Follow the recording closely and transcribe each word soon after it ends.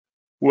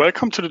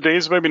Welcome to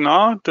today's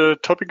webinar. The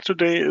topic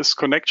today is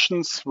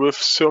connections with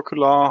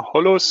circular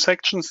hollow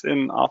sections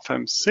in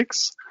Rfem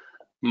 6.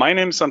 My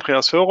name is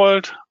Andreas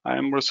Hörold. I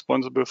am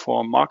responsible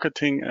for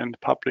marketing and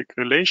public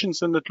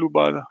relations in the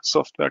Dlubal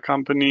software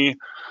company.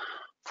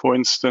 For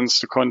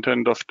instance, the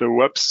content of the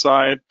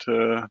website,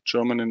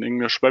 German and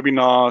English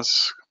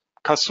webinars,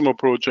 customer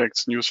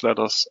projects,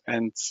 newsletters,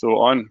 and so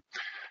on.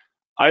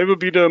 I will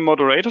be the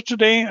moderator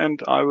today, and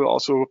I will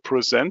also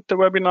present the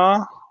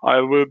webinar.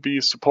 I will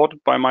be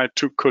supported by my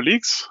two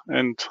colleagues,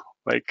 and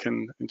they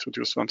can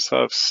introduce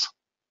themselves.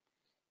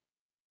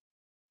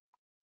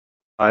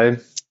 Hi,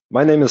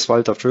 my name is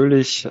Walter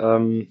Fröhlich.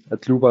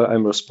 At Dlubal,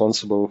 I'm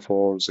responsible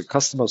for the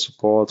customer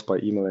support by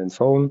email and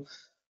phone.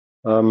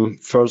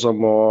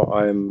 Furthermore,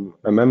 I'm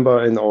a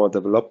member in our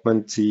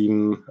development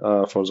team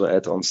for the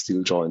add-on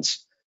steel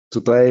joints.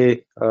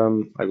 Today,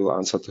 I will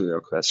answer to your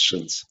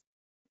questions.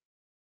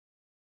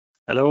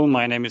 Hello,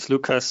 my name is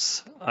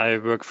Lucas. I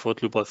work for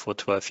Dlubal for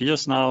 12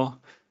 years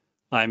now.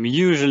 I'm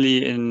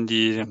usually in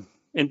the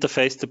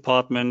interface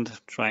department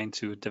trying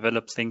to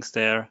develop things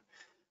there,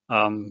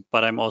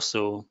 but I'm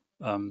also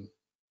in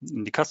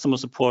the customer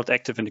support,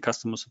 active in the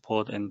customer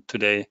support, and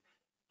today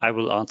I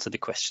will answer the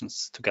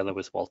questions together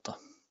with Walter.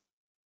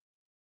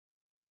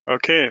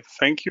 Okay,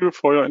 thank you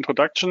for your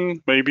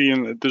introduction. Maybe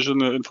in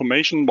additional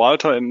information,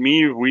 Walter and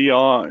me, we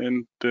are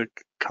in the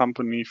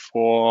company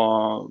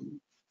for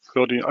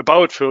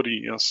about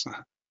 13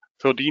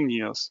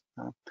 years.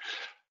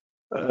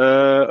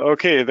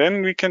 Okay,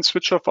 then we can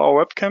switch off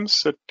our webcams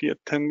so that the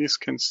attendees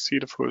can see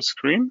the full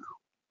screen.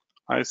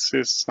 I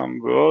see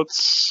some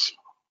words,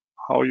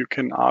 how you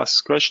can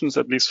ask questions,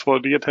 at least for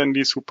the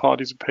attendees who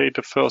participate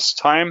the first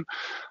time.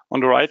 On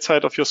the right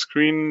side of your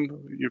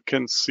screen, you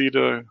can see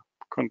the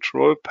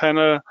control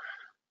panel.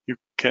 You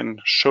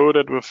can show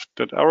that with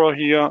that arrow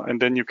here,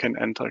 and then you can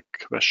enter a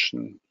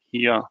question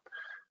here.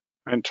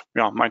 And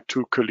yeah, my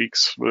two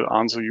colleagues will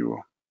answer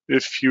you.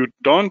 If you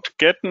don't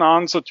get an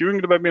answer during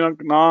the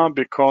webinar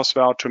because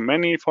there are too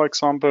many, for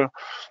example,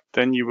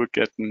 then you will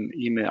get an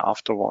email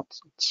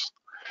afterwards.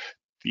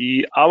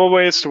 The other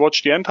way is to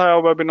watch the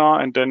entire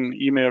webinar and then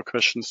email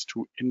questions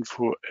to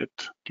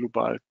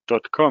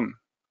info@dlubal.com.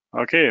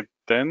 Okay,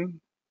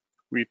 then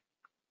we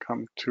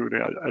come to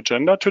the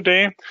agenda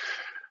today.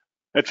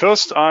 At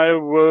first, I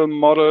will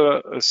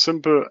model a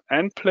simple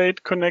end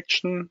plate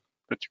connection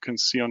that you can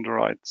see on the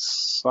right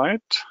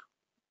side.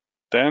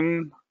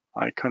 Then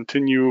I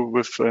continue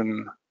with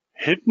an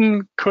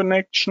hidden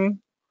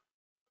connection.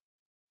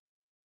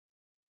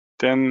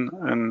 Then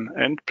an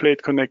end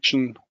plate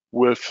connection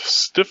with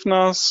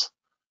stiffeners.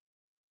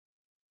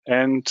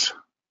 And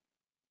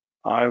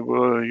I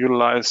will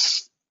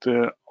utilize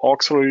the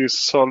auxiliary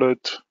solid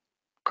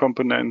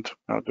component.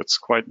 That's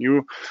quite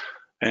new.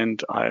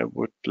 And I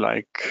would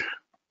like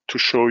to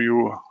show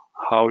you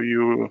how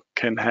you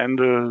can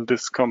handle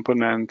this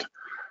component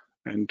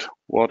and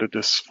what it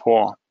is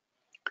for.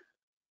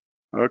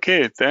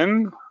 Okay,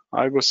 then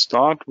I will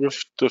start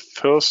with the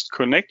first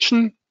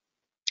connection.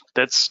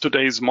 That's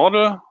today's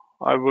model.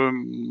 I will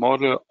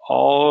model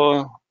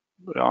all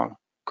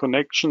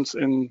connections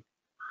in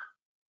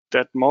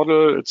that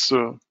model. It's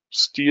a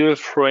steel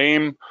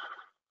frame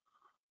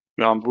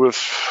with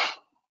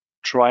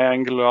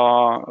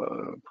triangular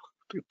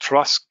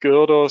truss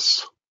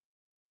girders,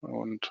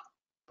 and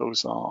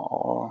those are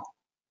all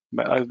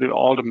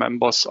the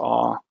members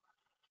are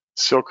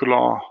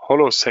circular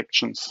hollow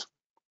sections.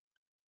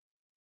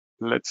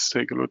 Let's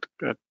take a look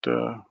at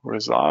the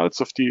results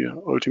of the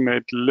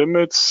ultimate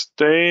limit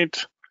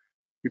state.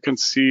 You can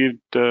see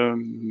the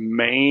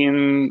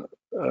main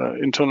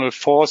internal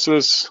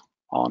forces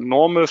are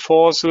normal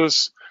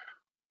forces.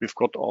 We've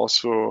got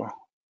also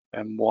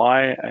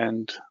My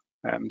and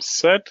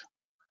Mz.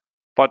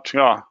 But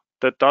yeah,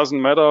 that doesn't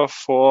matter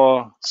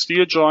for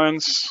steel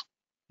joints.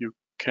 You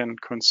can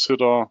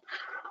consider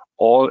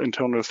all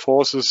internal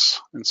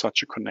forces in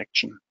such a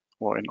connection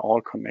or in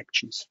all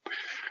connections.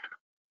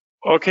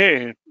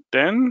 Okay,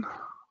 then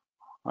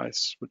I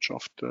switch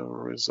off the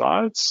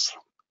results.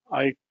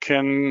 I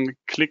can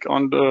click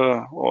on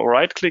or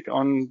right click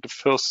on the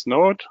first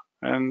node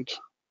and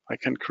I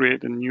can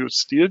create a new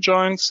steel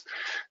joints.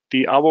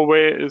 The other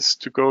way is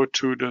to go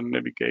to the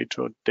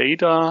navigator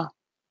data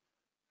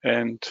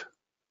and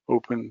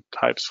open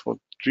types for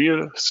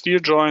steel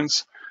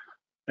joints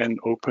and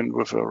open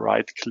with a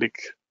right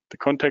click the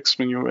context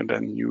menu and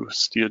then new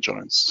steel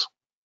joints.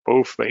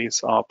 Both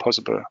ways are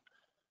possible.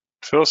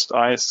 First,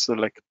 I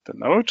select the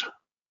node,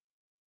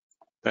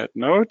 that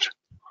node.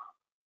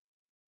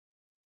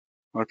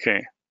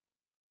 Okay.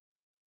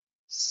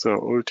 So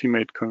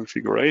ultimate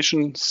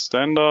configuration,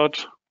 standard,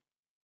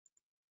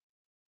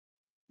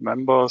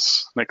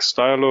 members, next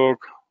dialog.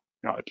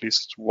 Yeah, at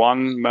least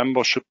one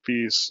member should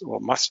be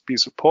or must be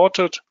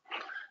supported.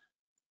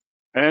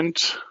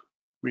 And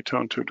we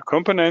turn to the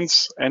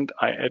components and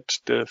I add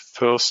the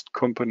first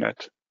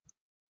component,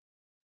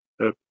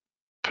 a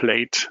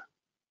plate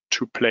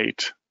to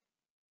plate,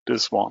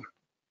 this one.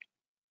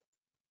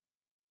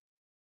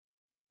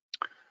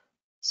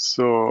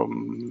 So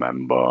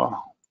member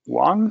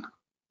 1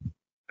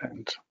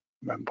 and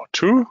member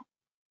 2.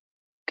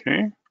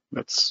 Okay,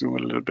 let's zoom a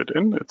little bit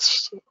in.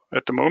 It's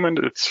at the moment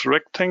it's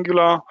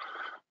rectangular,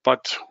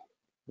 but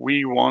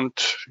we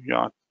want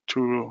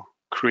to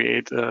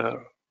create a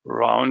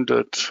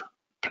rounded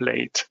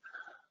plate,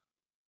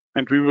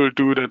 and we will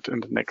do that in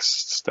the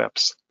next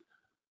steps.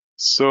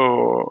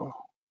 So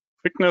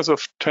thickness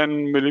of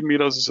 10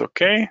 millimeters is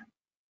okay,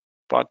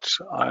 but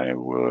I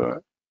will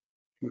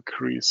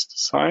increase the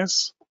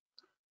size.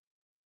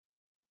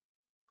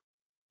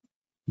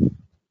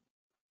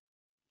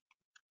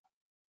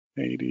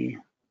 Eighty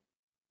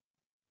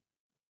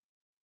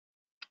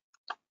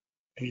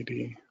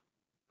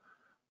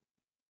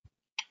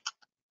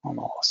on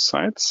all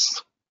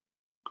sides.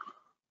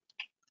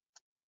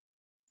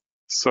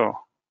 So,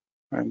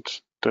 and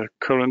the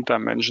current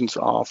dimensions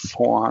are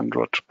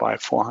 400 by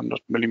 400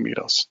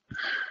 millimeters.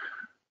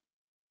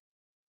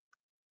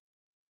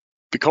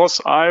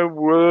 Because I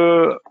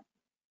will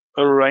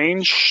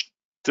arrange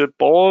the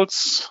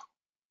bolts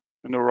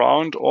in a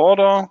round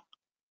order,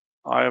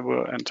 I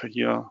will enter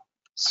here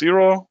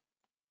 0.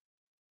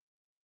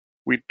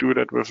 We do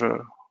that with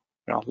a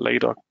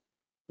later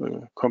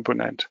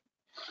component.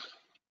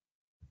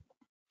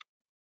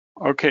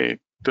 Okay,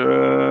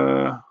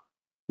 the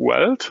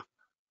weld,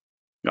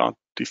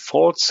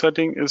 default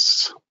setting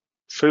is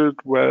filled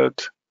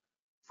weld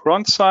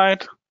front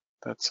side.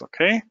 That's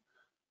okay.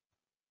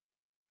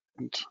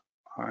 And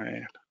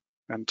I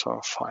enter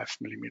 5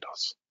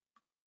 millimeters.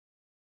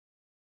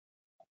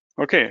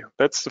 Okay,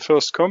 that's the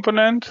first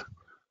component.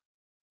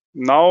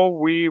 Now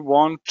we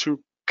want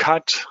to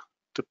cut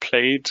the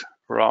plate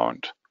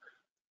round.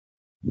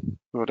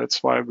 So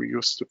that's why we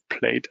use the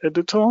plate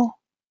editor.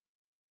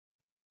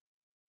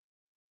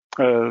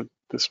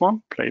 This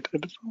one, plate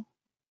editor.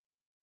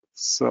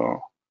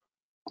 So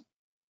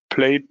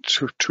plate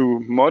to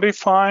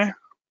modify,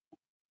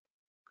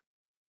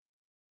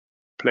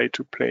 plate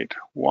to plate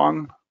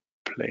 1,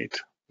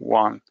 plate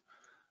 1,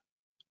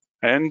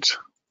 and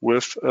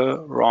with a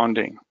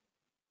rounding.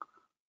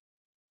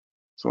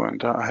 So,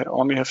 and I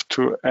only have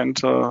to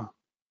enter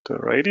the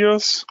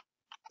radius.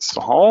 It's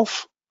the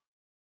half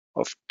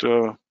of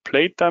the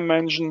plate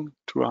dimension,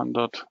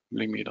 200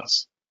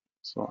 millimeters.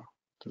 So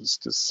this is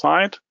this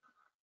side.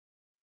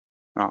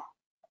 Now,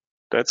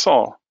 that's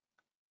all.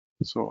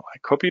 So I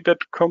copy that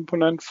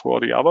component for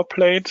the other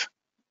plate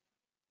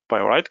by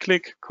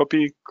right-click,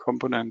 copy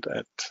component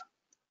at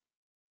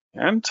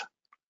end.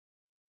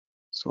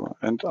 So,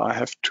 and I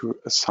have to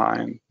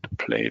assign the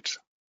plate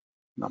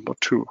number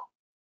 2.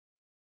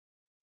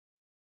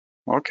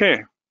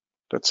 Okay,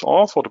 that's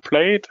all for the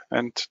plate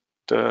and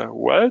the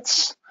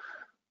welds.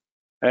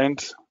 And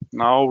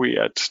now we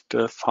add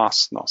the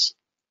fasteners.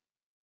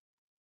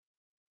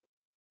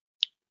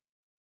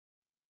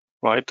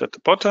 Right at the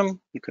bottom,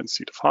 you can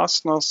see the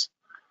fasteners.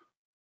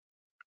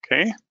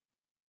 Okay.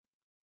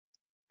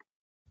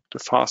 The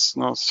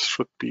fasteners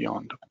should be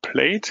on the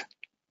plate.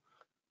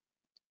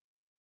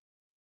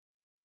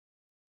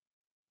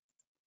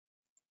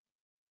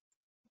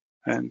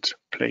 And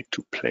plate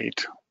to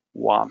plate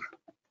 1.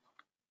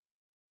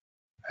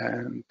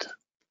 And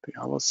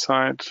the other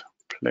side,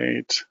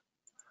 plate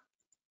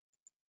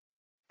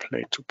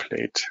to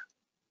plate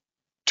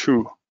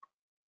 2.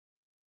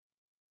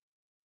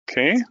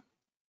 Okay.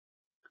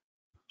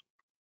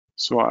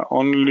 So I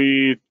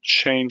only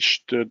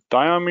change the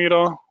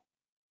diameter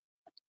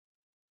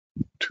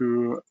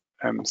to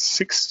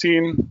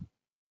M16.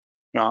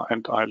 Yeah,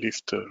 and I leave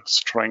the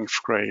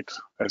strength grade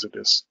as it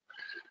is.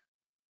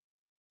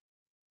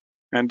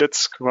 And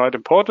that's quite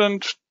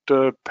important.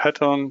 The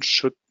pattern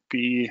should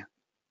be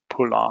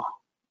polar.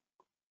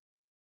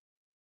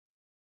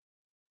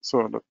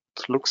 So that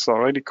looks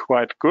already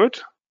quite good,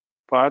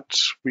 but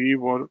we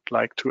would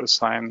like to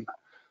assign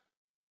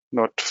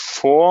not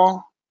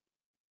 4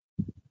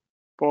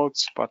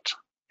 bolts, but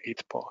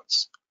 8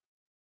 bolts.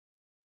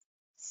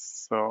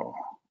 So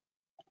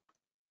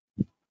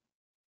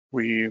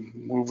we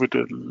move it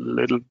a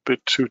little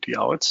bit to the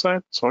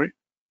outside. Sorry,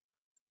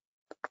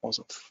 that was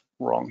a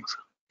wrong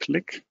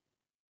click.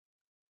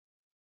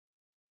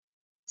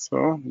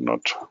 So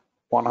not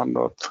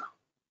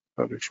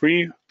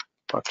 133,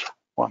 but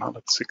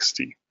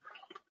 160.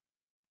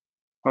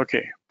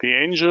 Okay, the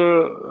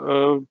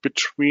angle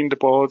between the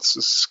bolts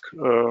is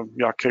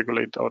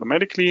calculated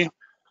automatically.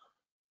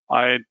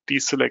 I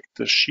deselect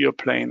the shear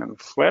plane and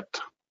thread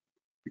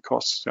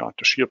because the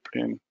shear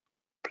plane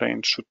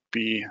should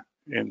be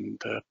in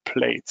the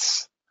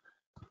plates.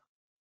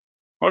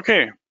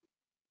 Okay,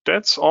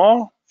 that's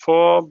all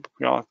for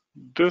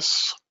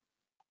this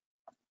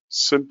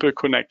simple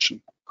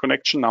connection.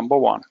 Connection number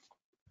 1.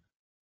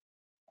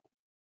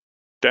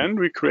 Then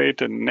we create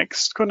the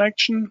next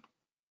connection.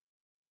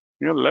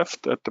 Here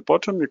left at the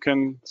bottom, you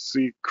can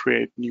see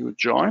create new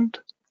joint.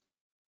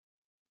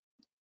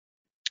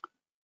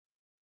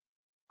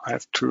 I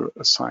have to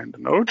assign the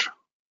node.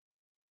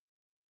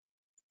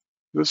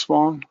 This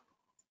one.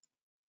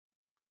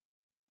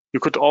 You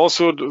could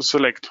also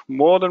select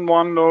more than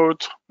one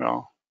node.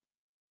 Yeah,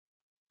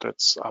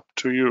 that's up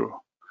to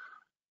you.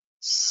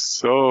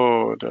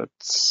 So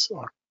that's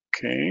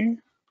Okay.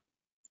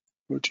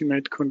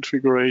 Ultimate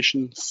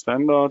configuration,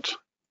 standard,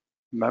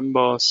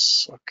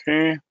 members,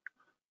 okay.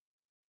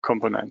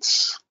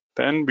 Components.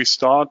 Then we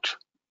start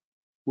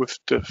with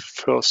the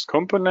first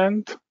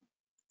component,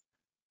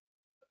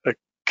 a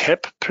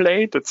cap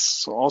plate.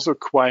 It's also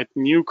quite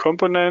new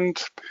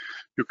component.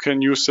 You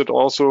can use it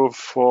also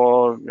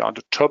for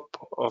the top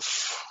of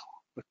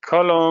the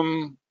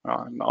column.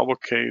 In our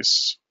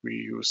case, we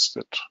used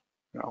it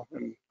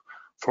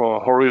for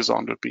a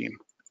horizontal beam.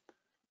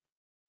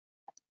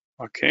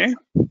 Okay.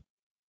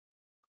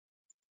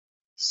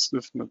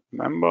 SwiftNet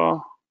member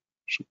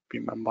should be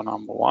member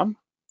number 1.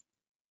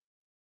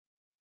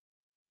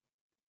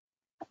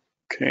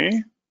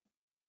 Okay.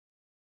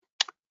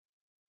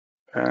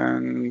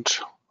 And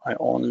I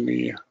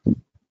only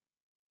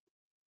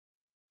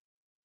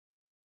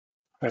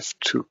have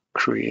to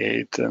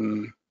create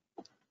an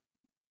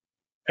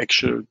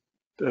actual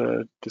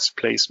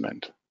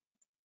displacement.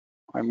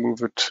 I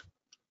move it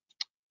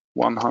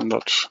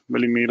 100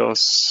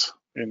 millimeters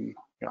in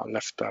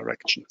left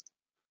direction.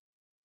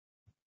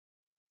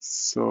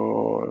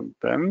 So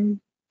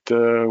then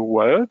the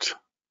weld,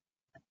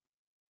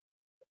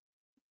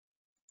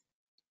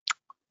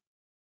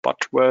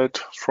 butt weld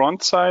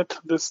front side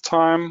this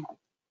time.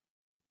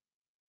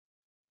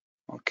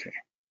 Okay,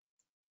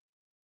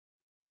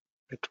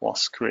 it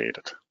was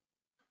created.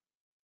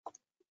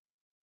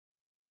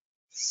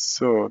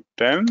 So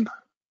then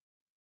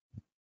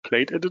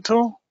plate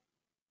editor,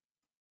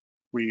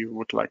 we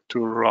would like to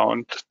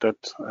round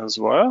that as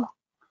well.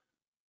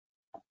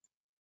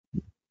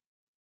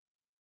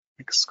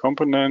 Next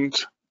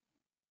component,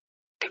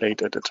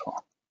 plate editor.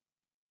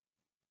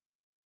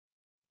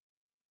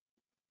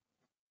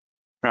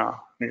 Yeah,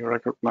 we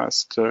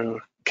recognize the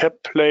cap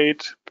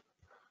plate,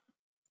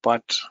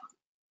 but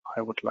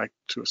I would like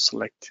to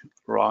select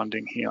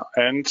rounding here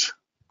and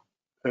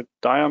the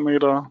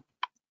diameter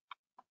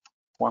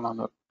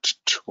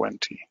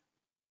 120.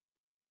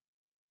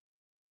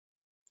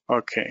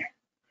 Okay,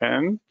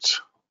 and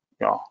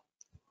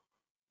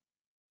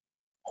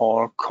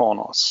all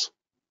corners.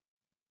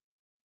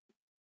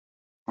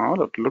 Oh,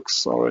 that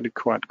looks already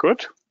quite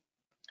good.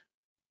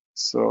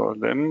 So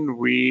then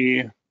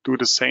we do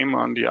the same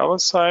on the other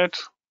side.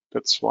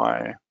 That's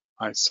why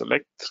I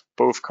select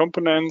both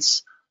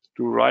components,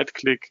 do right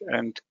click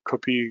and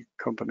copy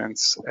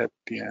components at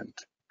the end.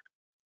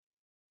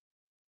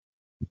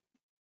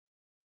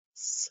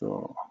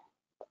 So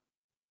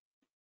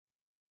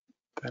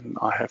then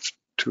I have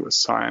to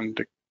assign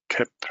the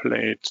cap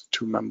plate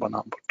to member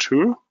number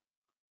 2.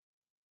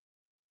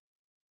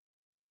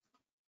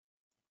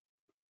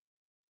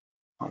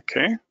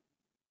 Okay.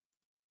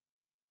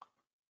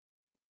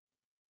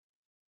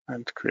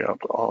 And create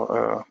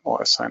or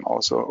assign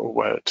also a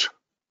weld.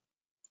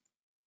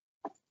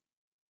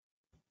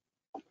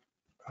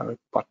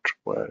 Butt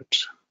weld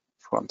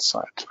front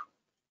side.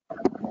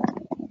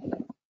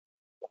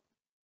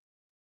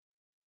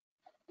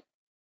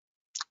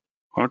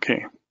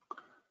 Okay.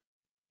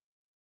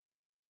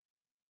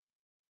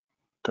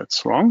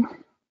 That's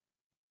wrong.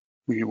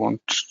 We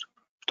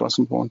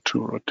doesn't want to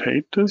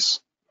rotate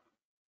this.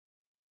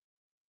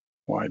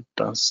 Why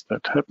does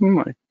that happen?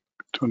 I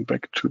turn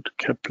back to the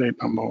cap plate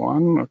number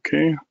 1.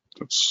 Okay,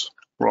 that's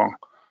wrong.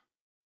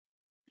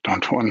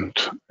 Don't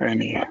want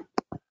any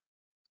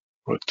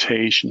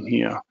rotation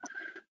here.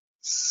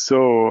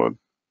 So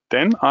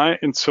then I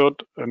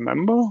insert a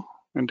member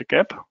in the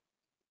gap.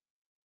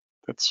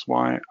 That's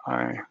why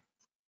I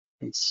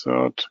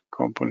insert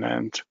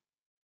component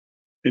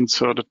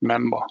inserted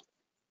member.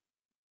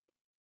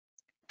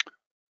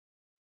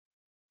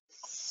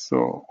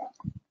 So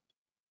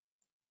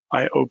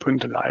I open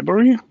the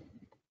library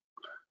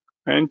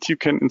and you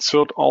can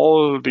insert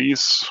all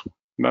these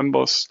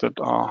members that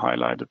are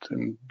highlighted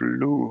in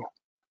blue.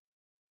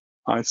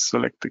 I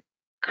select the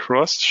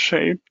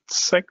cross-shaped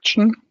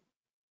section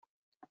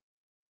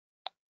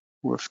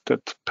with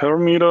that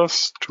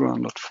parameters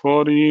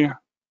 240,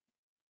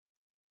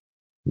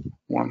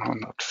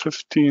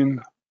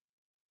 115,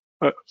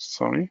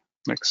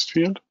 next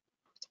field,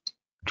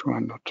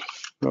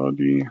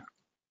 230,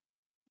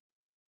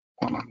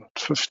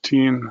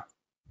 115,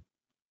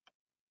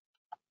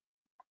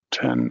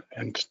 10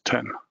 and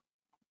 10.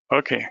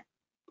 Okay.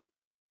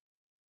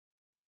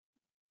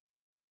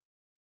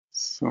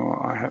 So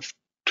I have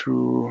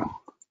to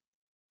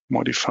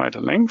modify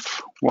the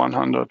length,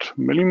 100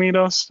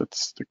 millimeters,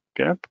 that's the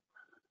gap.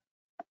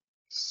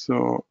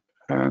 So,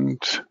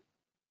 and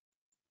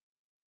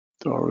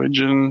the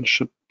origin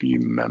should be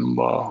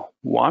member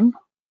 1.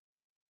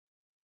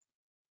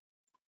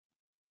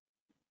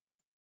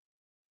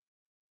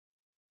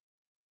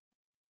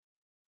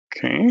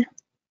 Okay.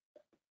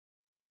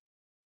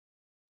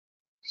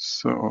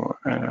 So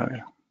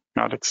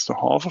now that's the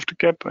half of the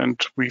gap, and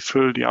we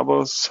fill the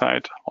other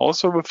side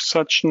also with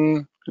such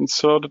an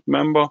inserted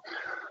member.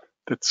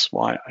 That's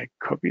why I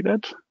copy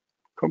that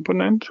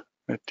component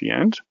at the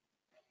end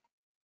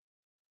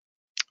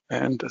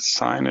and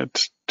assign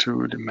it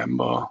to the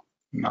member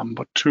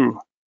number 2.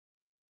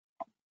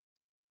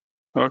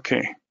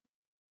 Okay.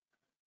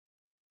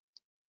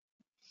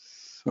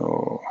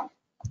 So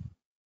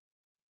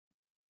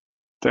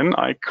then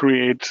I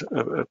create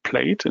a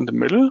plate in the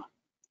middle.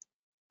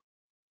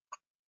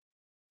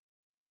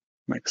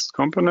 Next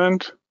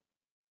component,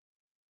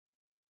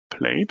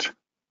 plate,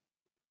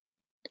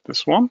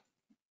 this one.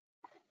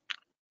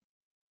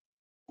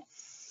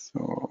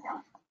 So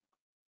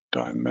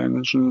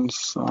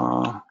dimensions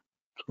are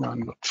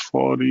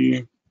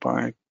 240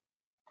 by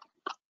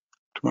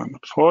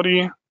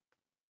 240.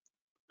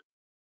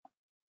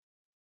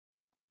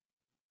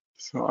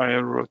 So I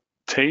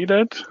rotate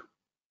it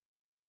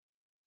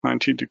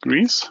 90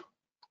 degrees.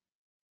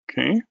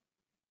 Okay.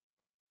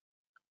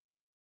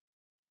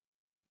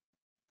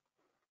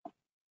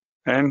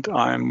 And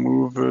I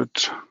move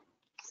it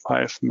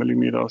 5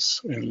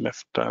 millimeters in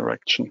left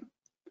direction.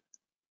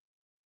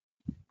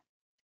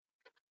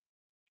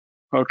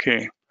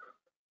 Okay.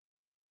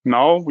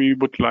 Now we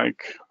would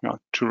like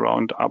to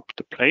round up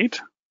the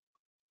plate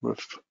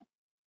with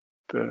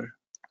the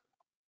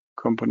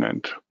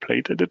component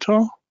plate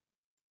editor.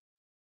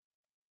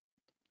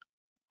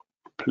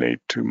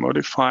 Plate to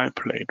modify,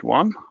 plate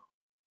 1.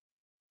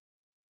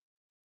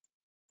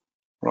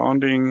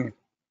 Rounding,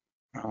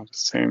 the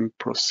same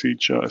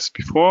procedure as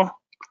before.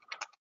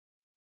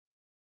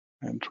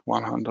 And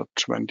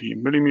 120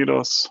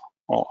 millimeters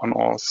on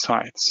all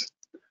sides.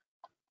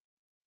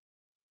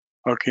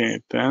 Okay,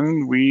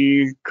 then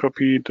we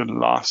copy the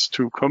last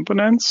two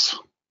components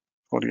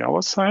for the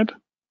other side.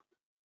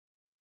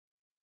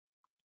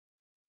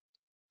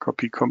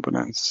 Copy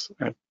components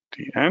at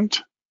the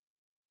end.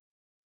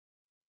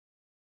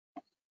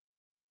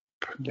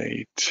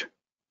 Plate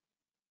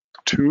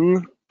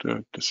 2,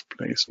 the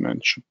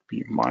displacement should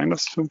be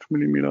minus 5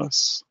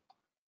 millimeters.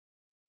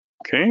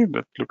 Okay,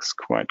 that looks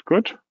quite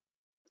good.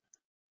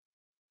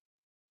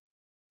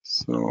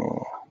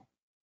 So,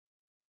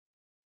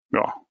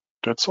 yeah,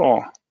 that's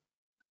all.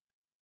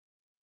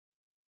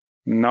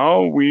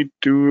 Now we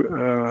do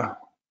a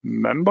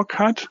member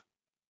cut.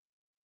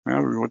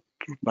 We would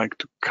like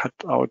to cut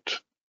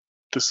out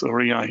this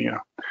area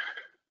here.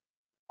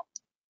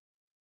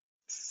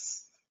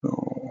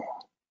 So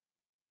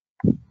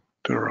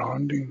the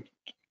rounding,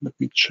 let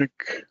me check.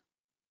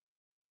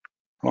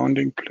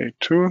 Rounding plate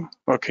 2.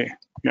 Okay,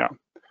 yeah.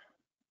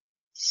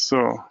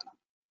 So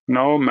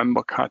now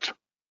member cut.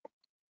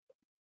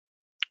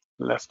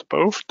 Left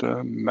both,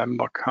 the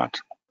member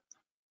cut.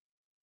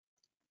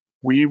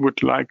 We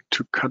would like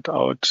to cut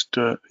out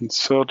the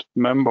inserted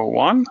member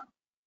 1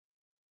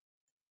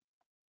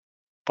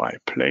 by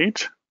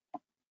plate.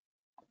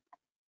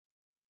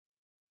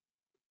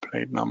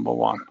 Plate number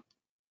 1.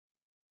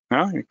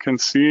 Yeah, you can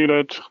see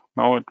that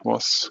now it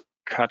was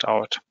cut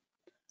out.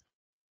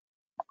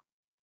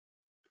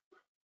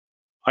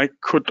 I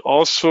could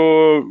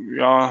also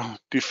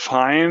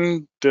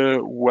define the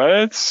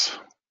welds,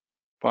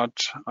 but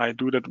I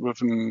do that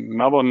with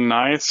another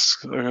nice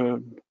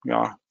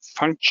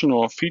function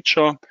or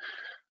feature.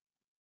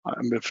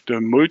 With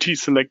the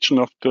multi-selection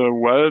of the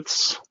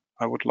welds,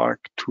 I would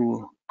like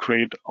to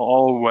create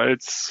all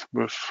welds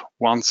with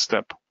one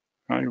step.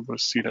 You will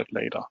see that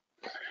later.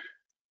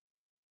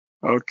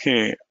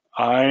 Okay,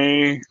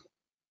 I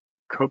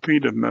copy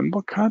the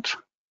member cut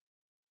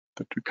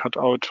that we cut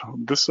out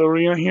this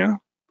area here.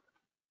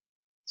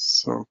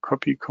 So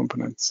copy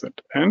components at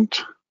end,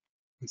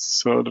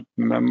 inserted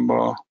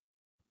member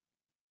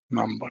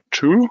number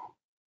 2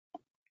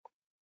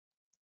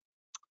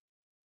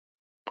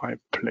 by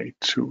plate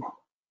 2.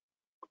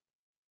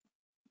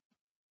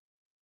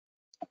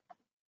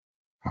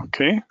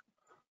 Okay,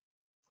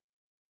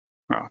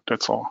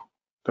 that's all.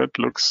 That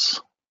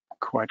looks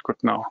quite good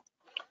now.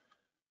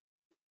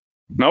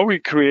 Now we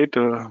create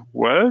the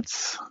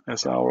welds,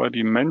 as I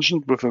already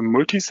mentioned, with a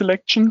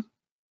multi-selection.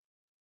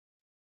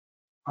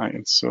 I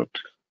insert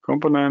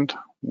component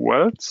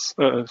welds,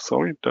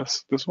 sorry,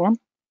 that's this one.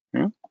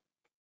 Yeah.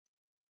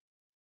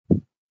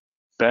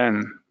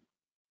 Then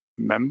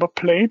member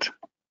plate.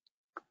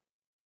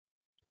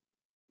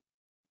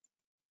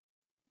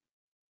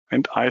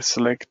 And I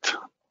select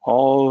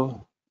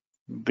all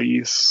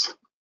these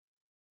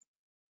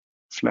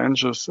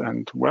flanges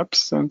and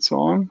webs and so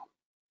on.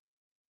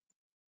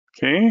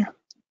 Okay.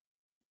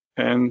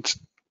 And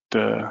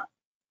the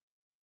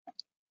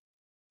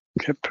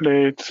cap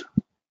plate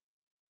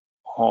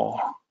or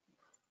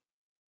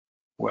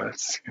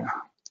welds here.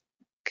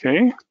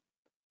 Okay.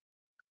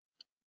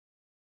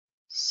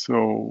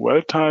 So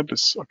weld type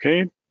is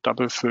okay.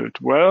 Double filled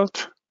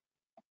weld.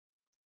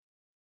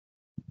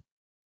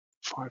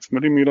 5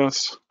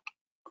 millimeters.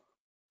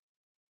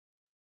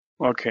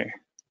 Okay.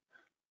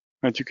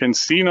 And you can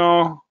see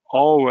now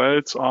all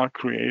welds are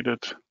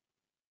created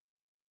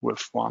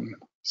with one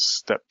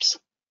step.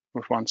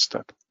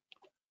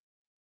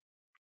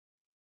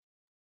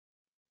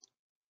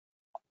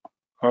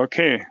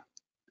 Okay.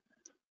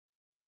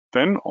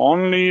 Then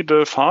only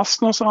the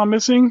fasteners are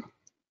missing.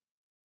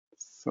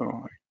 So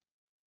I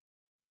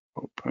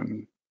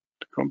open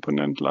the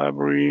component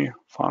library,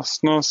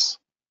 fasteners.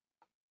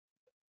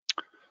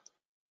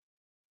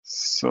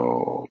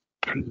 So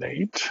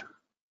plate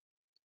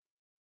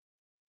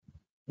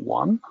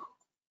 1.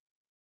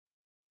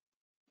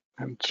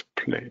 and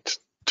plate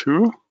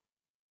 2.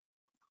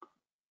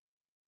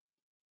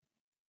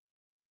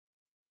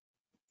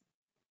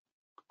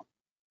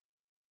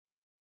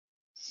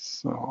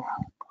 So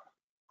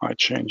I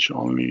change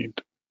only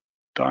the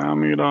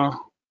diameter,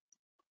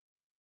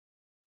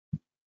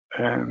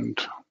 and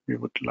we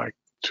would like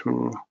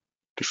to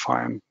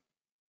define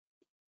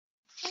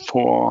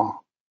 4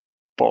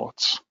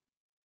 boards.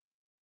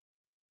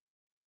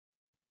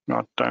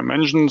 Now,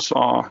 dimensions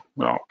are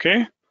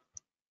okay,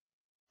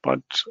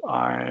 but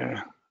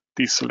I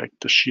deselect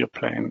the shear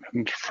plane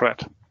and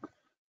thread.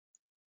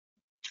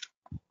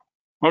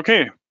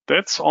 Okay,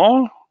 that's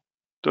all.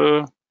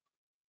 The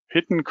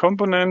hidden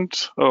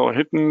component or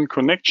hidden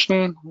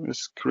connection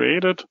is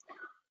created.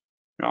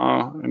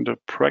 In the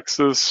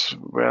praxis,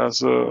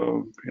 there's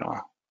a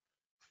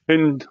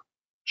thin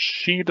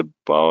sheet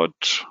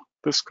about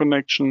this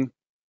connection.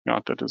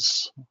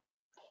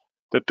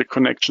 That the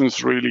connection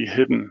is really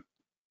hidden.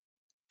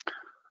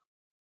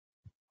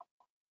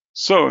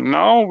 So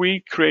now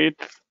we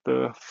create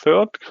the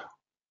third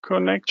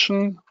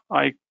connection.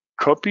 I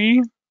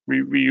copy.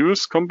 We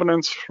use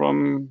components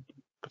from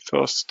the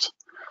first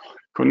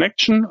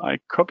connection. I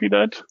copy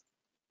that.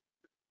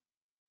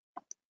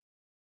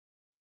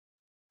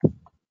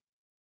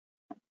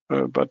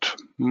 But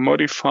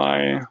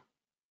modify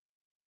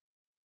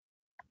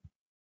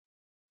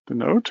the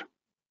node.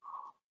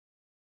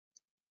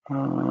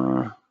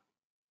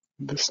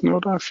 This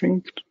node, I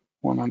think,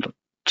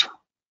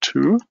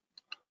 102.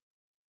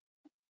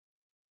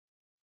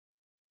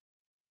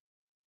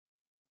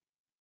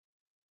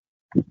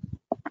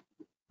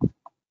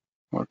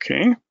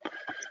 Okay.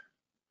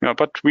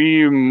 But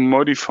we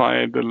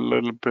modified a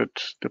little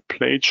bit. The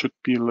plate should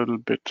be a little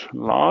bit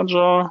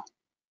larger.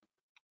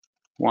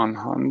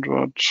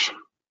 100.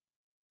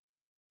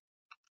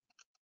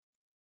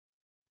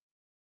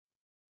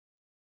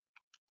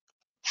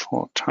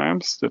 Four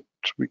times that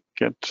we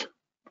get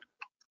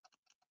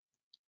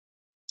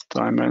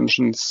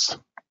dimensions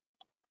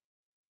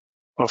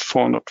of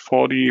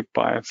 440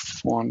 by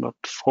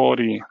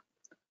 440.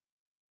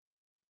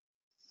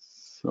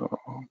 So,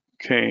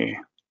 okay.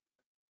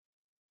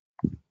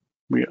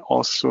 We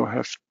also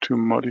have to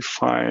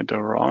modify the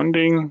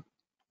rounding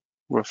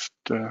with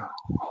the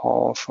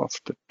half of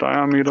the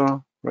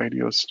diameter,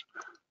 radius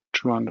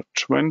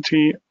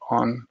 220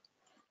 on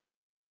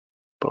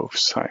both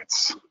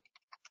sides.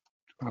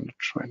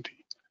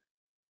 220.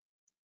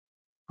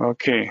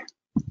 Okay.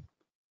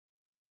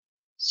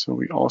 So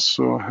we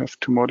also have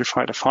to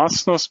modify the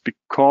fasteners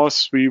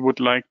because we would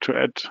like to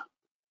add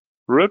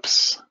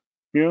ribs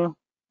here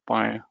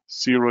by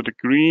 0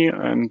 degree,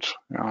 and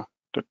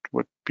that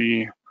would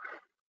be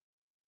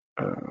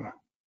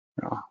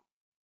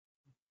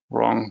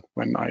wrong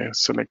when I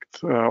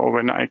select or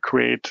when I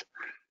create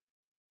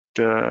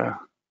the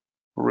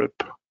rib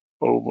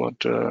over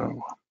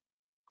the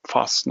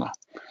fastener.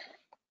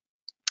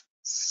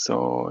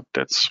 So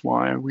that's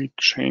why we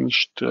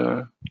changed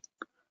the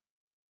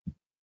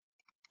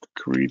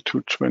degree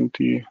to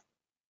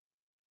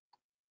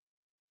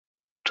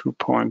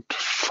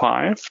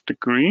 22.5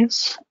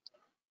 degrees.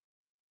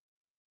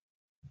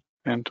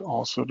 And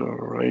also the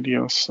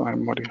radius, I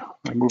move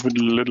it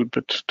a little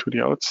bit to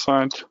the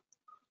outside.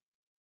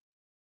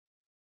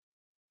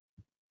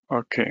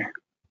 Okay,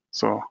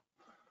 so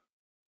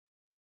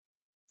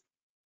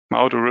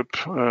now the rib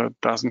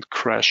doesn't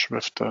crash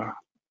with the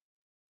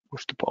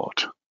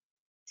board.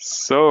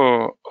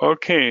 So,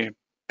 okay,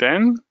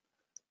 then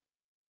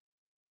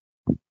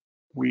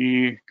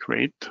we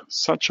create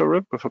such a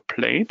rib with a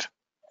plate.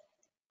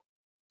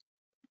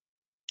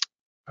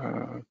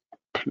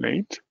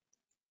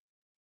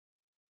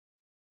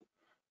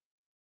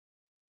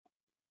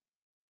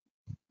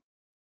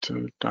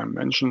 The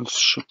dimensions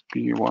should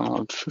be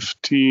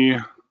 150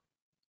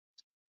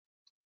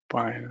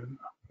 by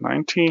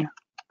 90.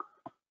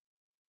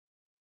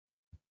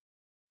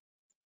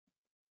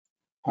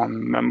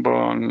 On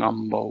member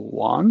number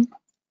 1.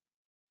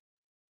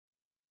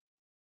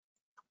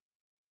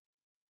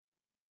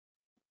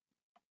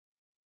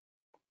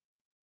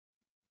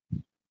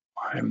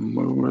 I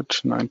move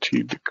it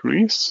 90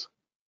 degrees.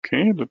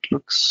 Okay, that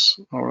looks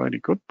already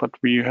good, but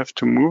we have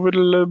to move it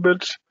a little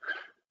bit.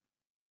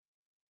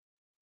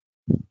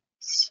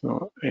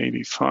 So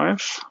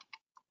 85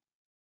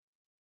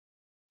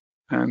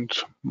 and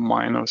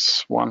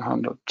minus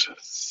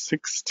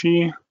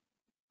 160.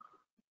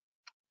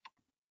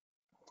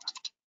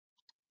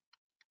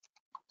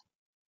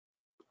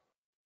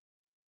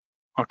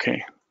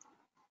 Okay,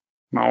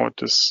 now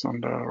it is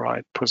on the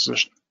right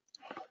position.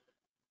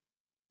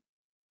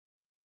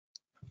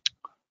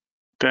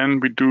 Then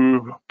we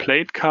do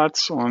plate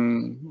cuts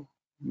on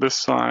this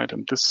side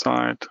and this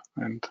side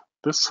and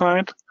this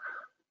side.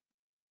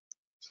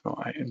 So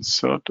I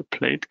insert the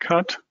plate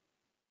cut.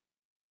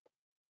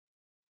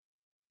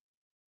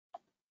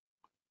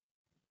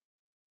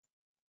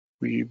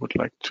 We would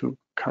like to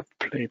cut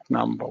plate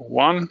number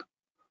 1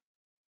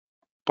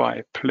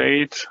 by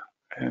plate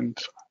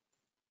and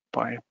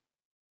by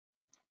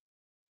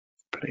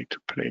plate to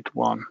plate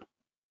 1.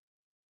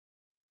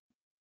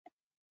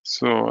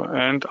 So,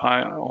 and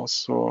I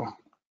also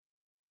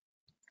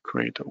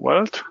create a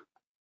weld,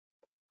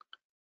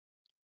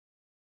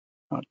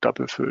 a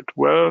double-filled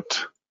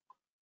weld,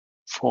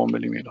 4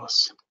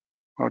 millimeters.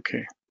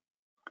 Okay.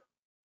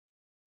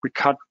 We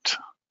cut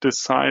this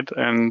side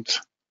and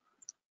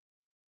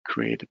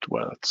created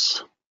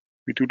welds.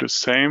 We do the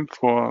same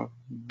for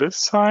this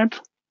side.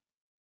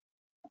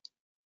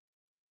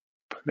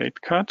 Plate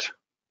cut.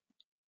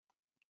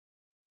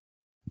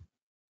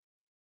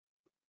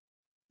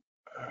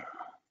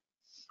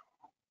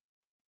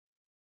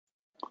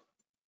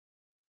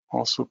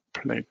 Also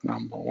plate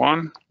number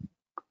 1.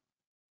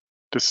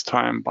 This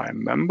time by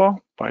member,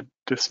 by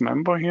this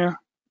member here.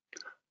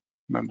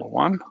 Member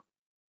 1.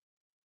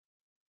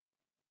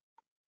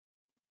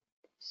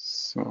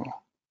 So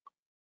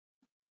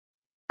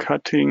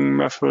cutting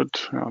method,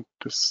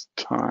 this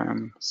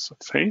time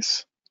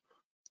surface.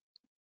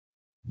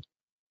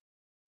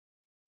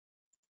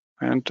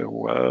 And a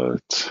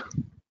weld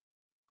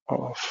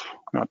of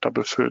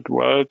double-filled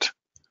weld,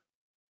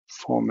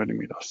 4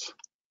 millimeters.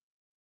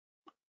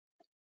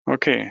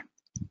 Okay,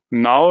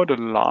 now the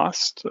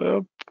last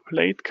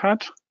plate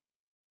cut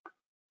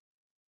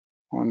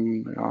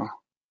on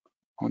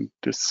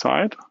this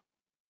side,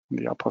 on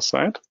the upper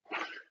side.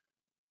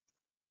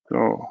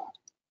 So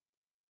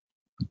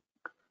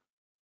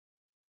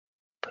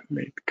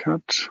plate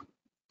cut,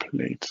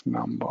 plate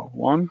number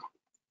 1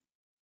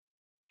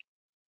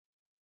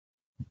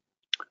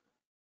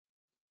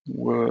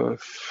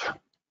 with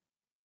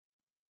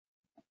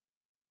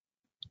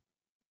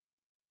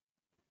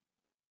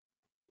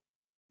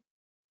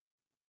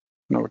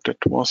no, that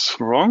was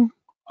wrong.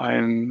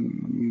 I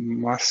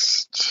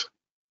must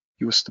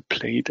use the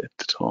plate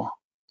editor.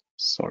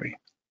 Sorry.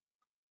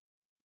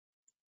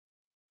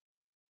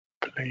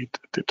 Plate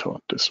editor,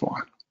 this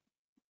one.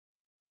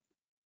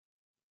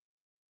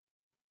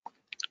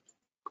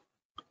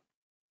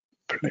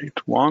 Plate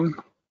 1.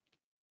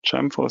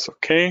 Chamfer is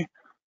okay.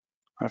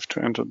 I have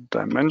to enter the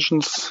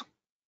dimensions.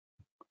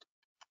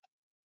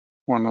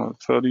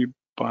 130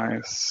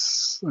 by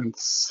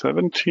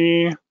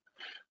 70.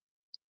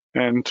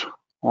 And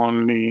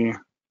only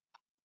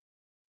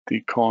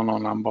the corner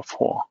number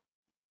 4.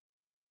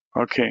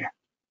 Okay.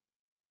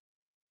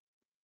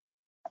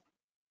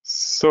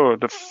 So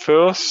the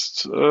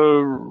first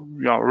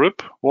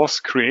rib was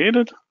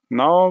created.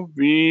 Now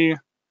we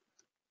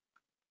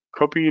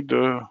copy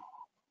the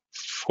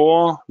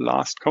 4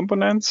 last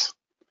components.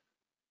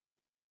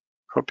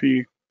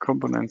 Copy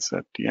components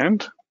at the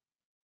end.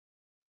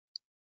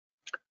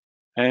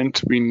 And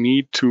we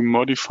need to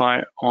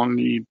modify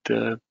only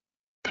the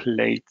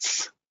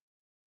plates.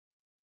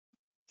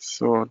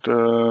 So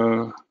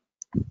the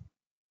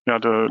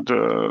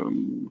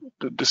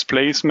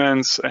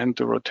displacements and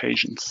the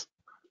rotations.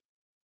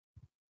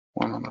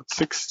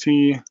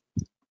 160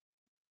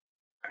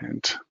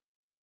 and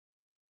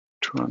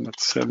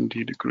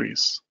 270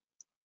 degrees.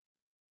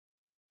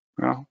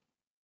 Yeah.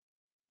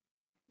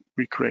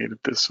 We created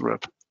this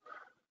rib.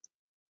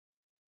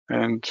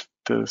 And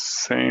the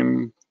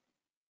same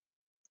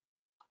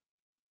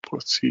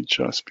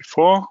procedure as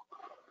before.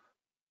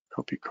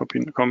 Copy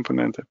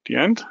component at the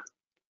end.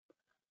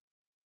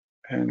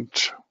 And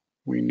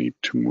we need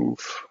to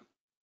move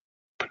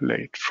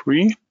plate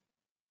 3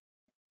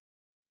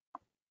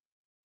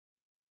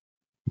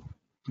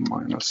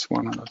 minus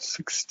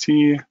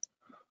 160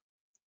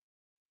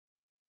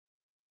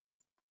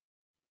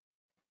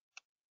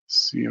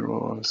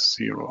 0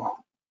 0.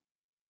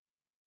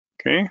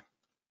 Okay,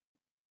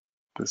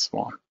 this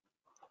one.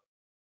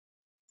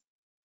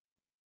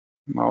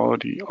 Now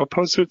the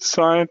opposite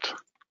side.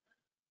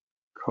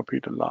 Copy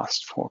the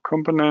last 4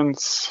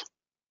 components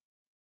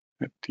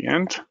at the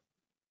end.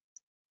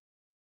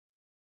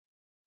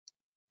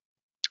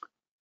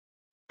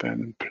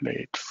 Then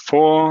plate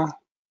 4,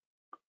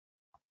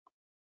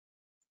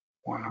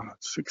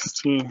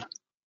 160,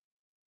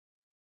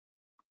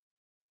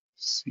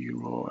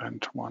 0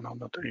 and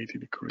 180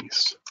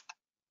 degrees.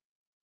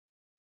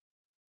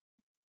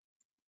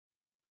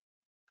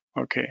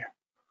 Okay.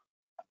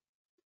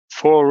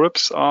 4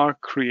 ribs are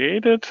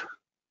created.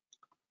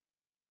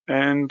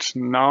 And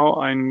now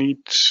I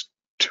need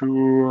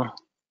to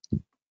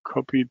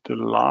copy the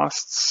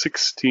last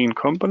 16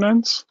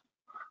 components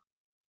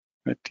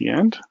at the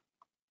end.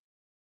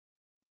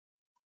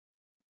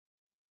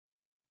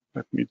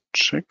 Let me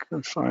check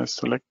if I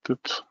selected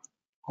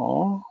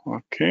all.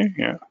 Okay,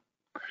 yeah.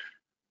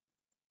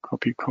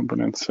 Copy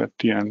components at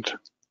the end.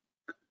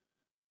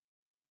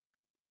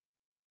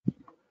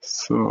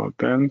 So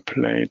then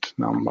plate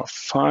number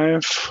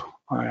 5,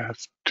 I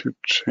have to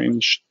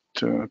change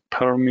the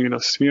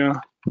parameters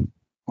here.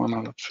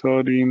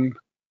 113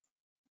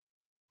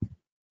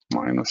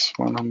 minus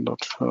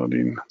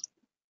 113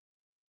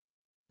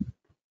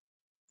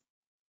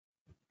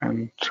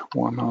 and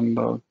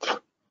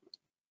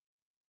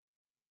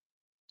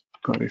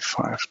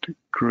 135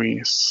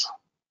 degrees.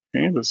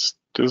 Okay, this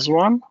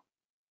one.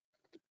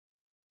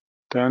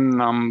 Then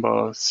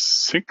number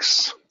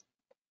 6.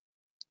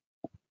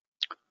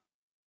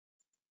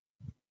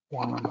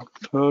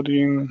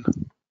 113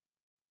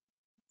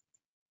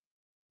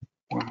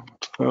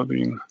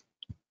 213,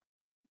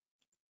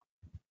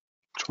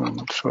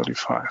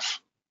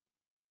 235.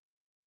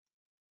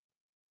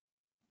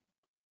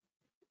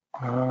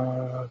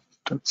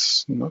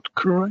 That's not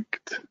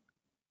correct.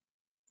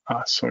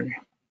 Sorry,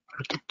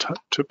 the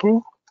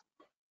typo.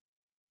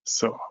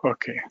 So,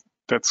 okay,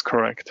 that's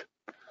correct.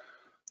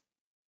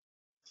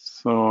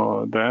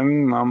 So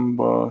then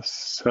number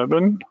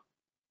 7.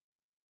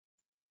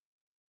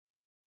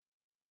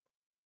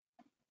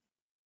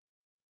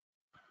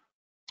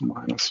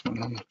 Minus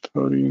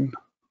 113.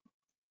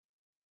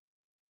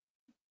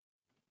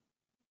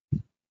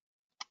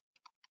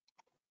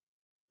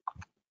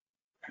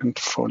 And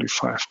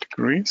 45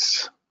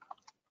 degrees.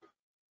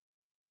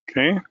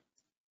 Okay,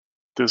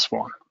 this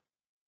one.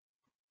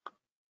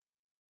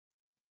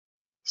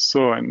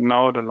 So, and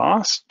now the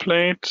last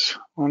plate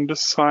on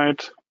this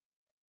side.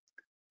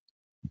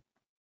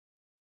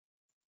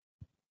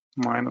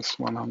 Minus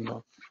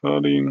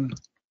 113.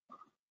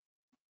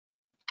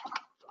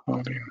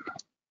 13.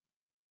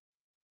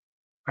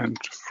 And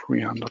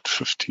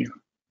 315.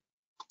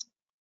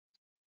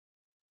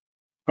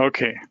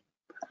 Okay.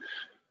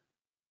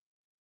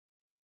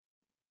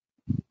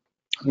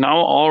 Now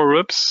all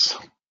ribs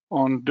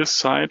on this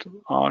side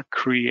are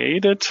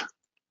created,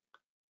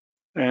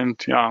 and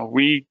yeah,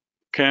 we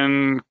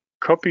can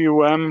copy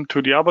them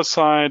to the other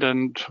side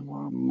and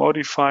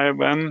modify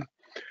them.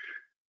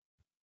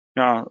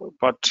 Yeah,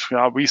 but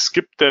yeah, we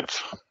skipped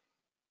that.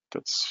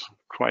 That's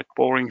quite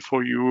boring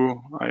for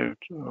you. I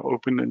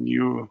open a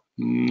new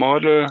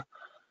model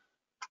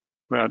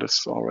where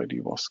this already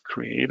was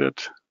created.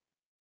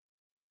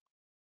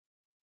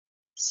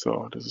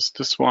 So this is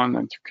this one,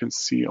 and you can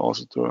see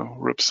also the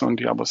ribs on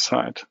the other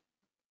side.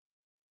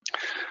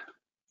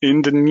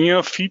 In the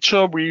near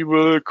future, we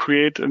will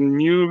create a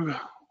new,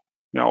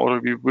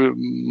 or we will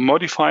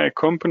modify a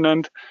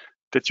component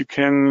that you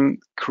can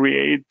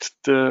create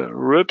the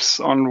ribs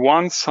on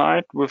one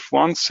side with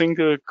one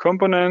single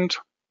component.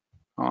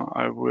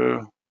 I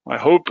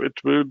hope it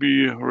will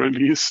be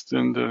released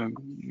in the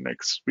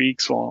next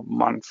weeks or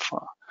month.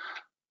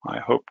 I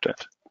hope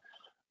that.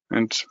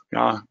 And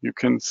yeah, you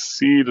can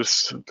see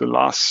this. The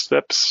last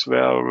steps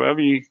were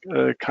very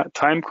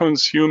time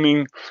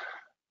consuming,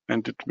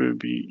 and it will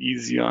be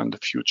easier in the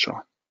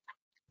future.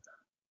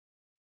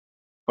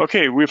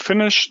 Okay, we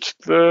finished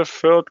the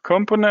third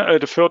component,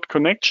 the third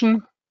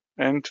connection,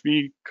 and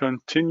we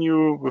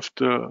continue with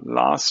the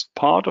last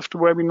part of the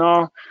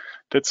webinar.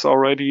 That's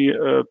already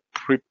a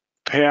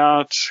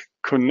prepared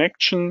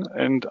connection,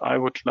 and I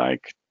would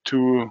like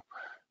to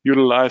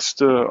utilize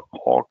the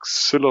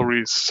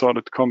auxiliary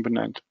solid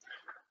component.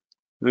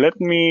 Let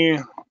me,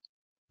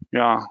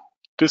 I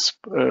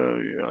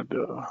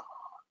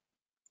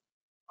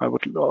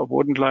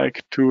wouldn't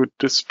like to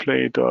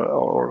display the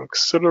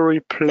auxiliary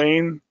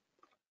plane.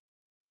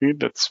 Okay,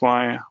 that's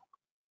why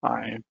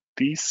I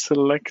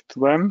deselect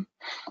them.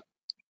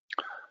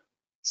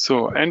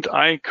 So, and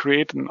I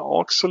create an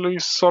auxiliary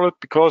solid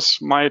because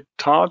my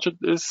target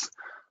is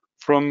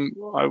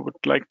I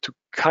would like to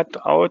cut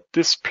out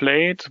this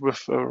plate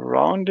with a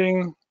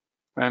rounding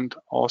and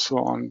also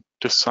on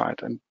this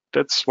side. And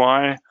that's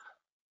why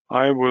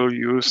I will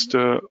use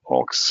the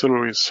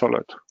auxiliary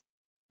solid.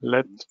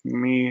 Let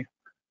me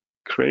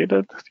create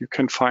it. You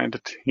can find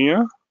it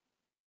here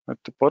at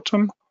the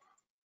bottom,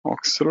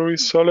 auxiliary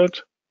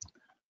solid.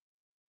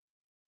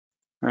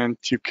 And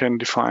you can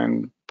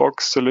define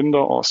box, cylinder,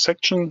 or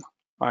section.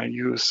 I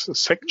use a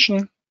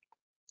section.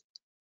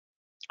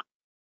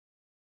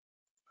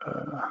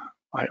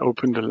 I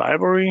open the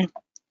library.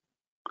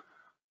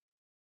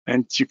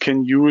 And you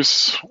can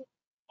use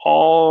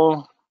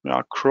all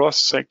cross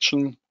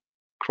sections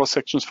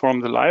from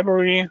the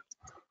library.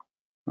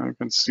 You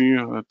can see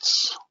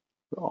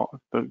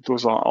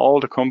those are all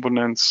the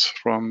components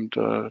from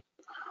the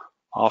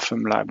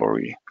Rfem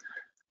library.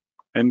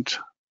 And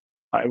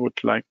I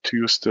would like to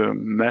use the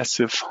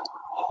massive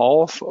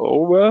half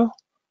over.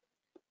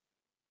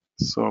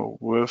 So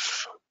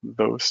with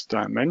those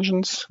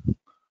dimensions,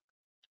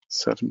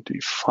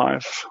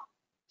 75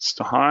 is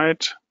the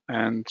height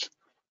and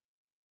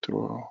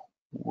the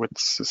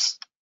width is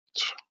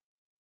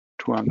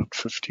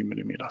 250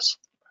 millimeters.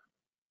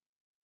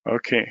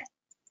 Okay.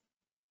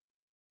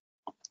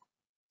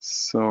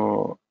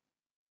 So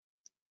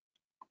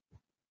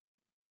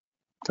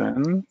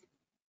then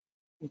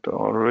the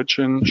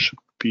origin should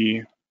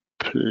be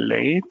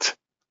plate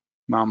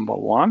number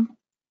 1.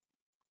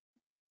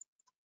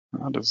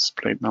 This is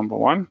plate number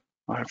 1.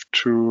 I have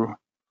to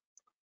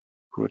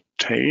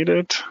rotate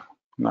it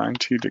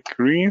 90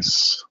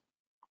 degrees.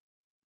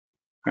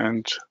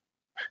 And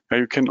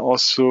you can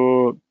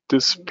also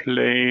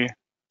display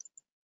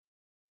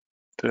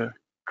the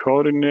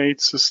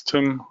coordinate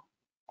system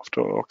of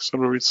the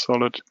auxiliary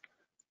solid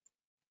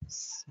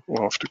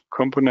or of the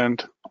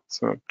component.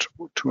 So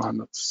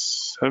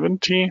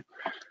 270.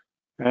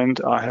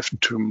 And I have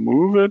to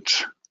move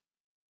it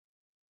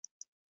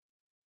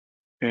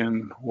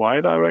in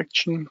Y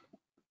direction,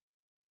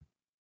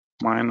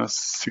 minus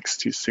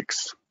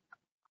 66.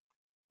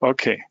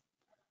 Okay.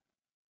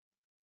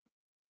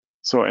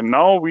 So, and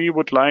now we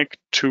would like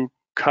to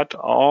cut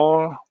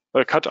out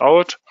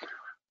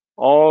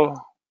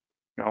all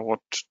what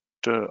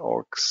the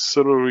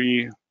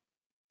auxiliary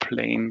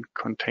plane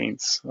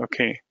contains.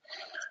 Okay.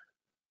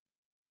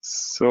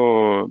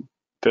 So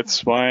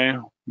that's why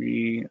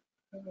we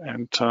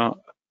enter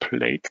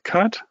plate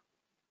cut.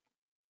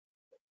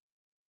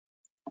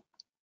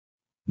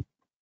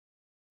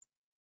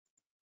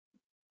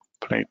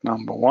 Plate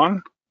number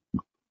 1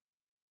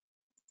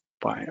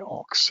 by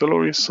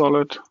auxiliary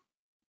solid.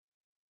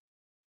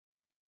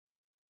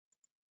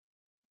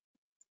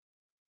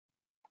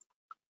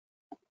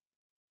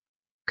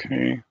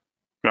 Okay,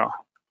 yeah,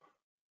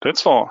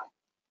 that's all.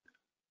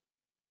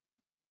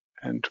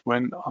 And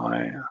when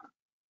I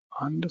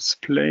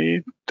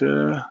undisplay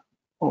the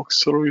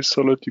auxiliary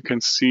solid, you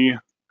can see,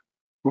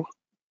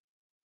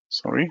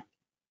 sorry,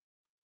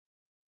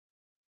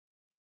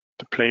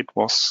 the plate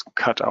was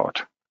cut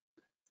out.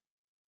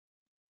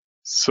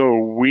 So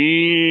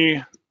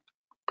we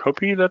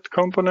copy that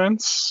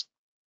components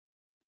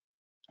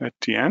at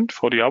the end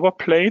for the other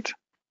plate.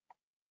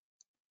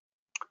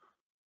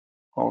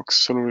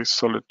 Auxiliary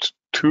solid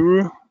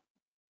 2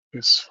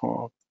 is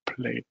for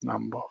plate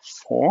number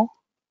 4.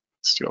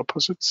 It's the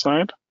opposite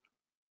side.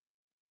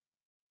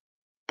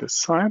 This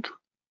side.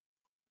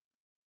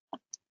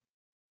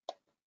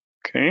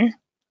 Okay.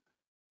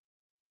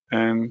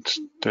 And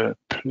the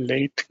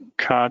plate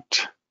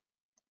cut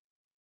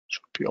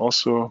should be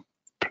also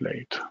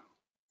plate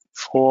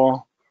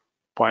 4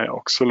 by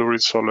auxiliary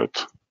solid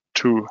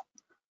 2.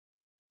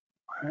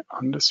 I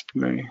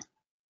undisplay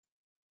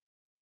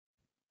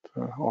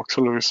the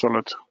auxiliary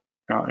solid,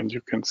 yeah, and you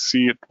can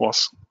see it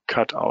was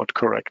cut out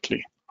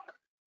correctly.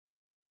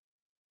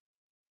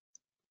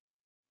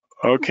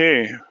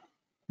 Okay,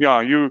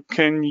 yeah, you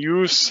can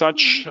use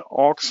such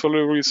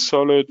auxiliary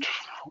solid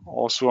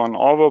also on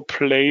other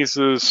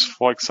places.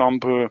 For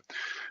example,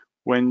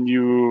 when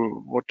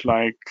you would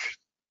like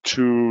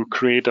to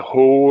create a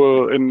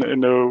hole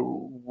in a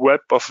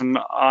web of an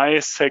eye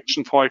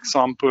section, for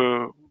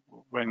example,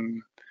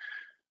 when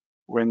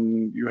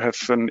you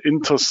have an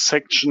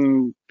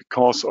intersection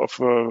because of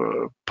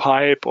a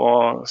pipe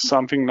or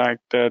something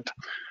like that,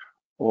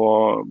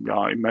 or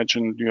yeah,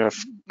 imagine you have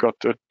got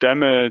a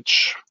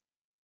damage.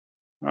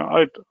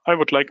 I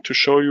would like to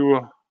show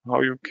you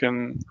how you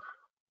can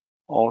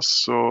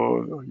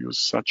also use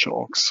such an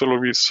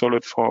auxiliary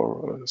solid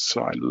for a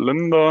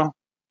cylinder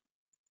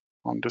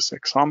on this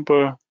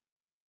example.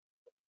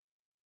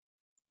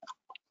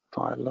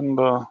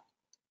 Cylinder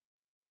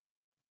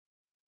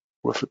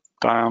with a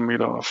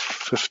diameter of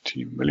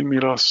 50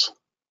 millimeters.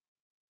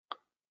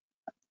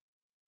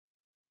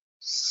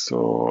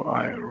 So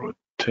I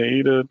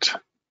rotate it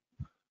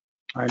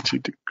 90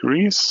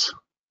 degrees.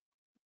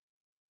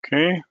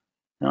 Okay,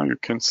 now you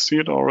can see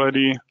it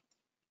already.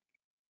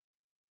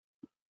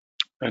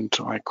 And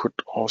I could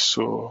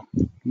also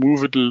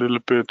move it a little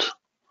bit.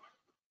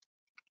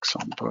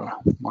 Example,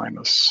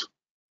 minus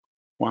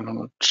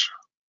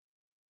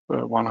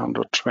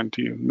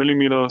 120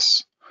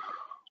 millimeters.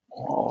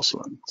 Or also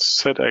on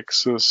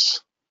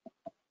Z-axis,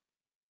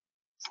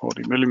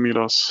 40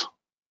 millimeters.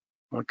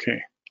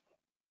 Okay.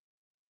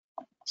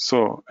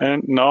 So,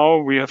 and now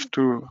we have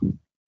to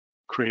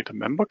create a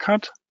member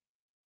cut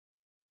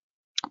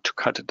to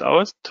cut it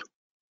out.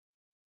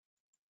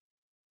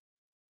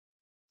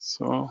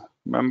 So,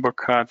 member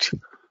cut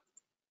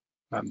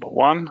number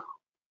 1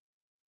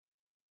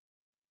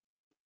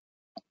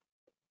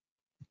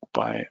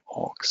 by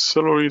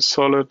auxiliary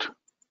solid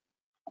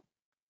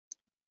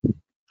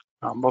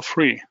number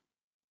 3.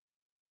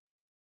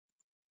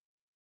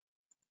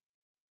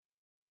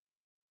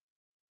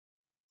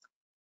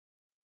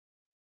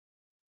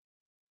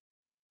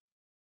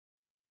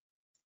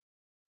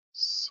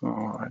 So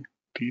I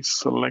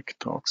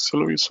deselect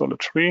auxiliary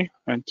solid 3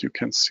 and you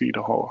can see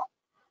the hole.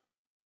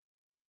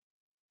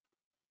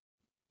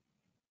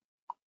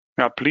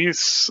 Yeah,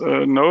 please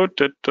note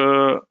that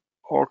the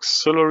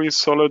auxiliary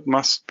solid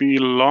must be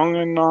long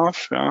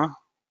enough. Yeah.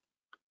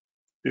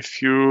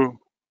 If you,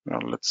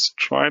 let's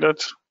try that.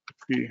 If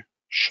we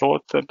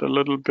short that a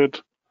little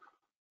bit,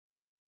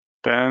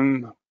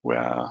 then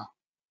there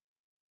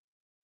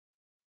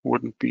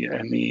wouldn't be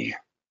any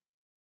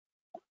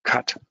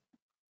cut.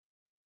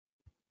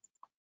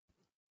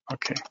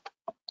 Okay.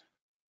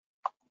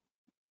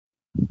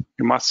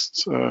 You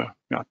must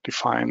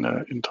define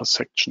an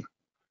intersection.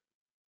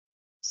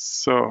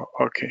 So,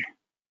 okay.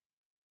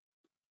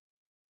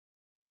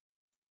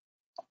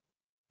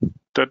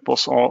 That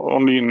was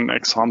only an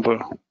example.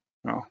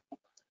 Yeah.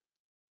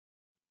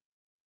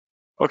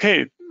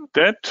 Okay,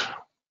 that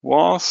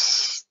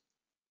was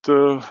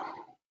the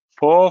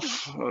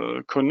fourth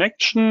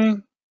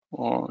connection,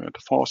 or the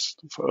fourth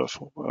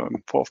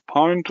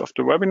point of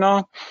the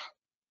webinar.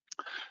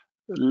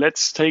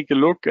 Let's take a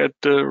look at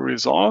the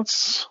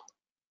results.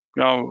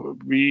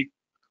 We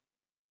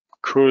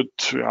could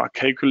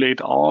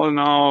calculate all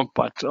now,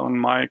 but on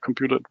my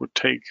computer it would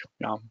take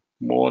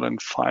more than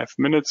 5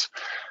 minutes.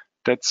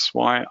 That's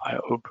why I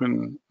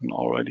open an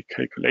already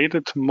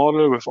calculated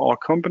model with all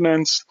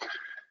components.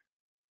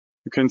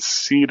 You can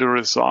see the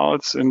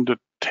results in the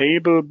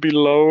table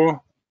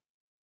below.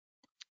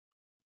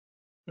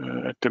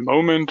 At the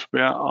moment,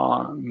 there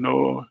are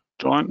no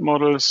joint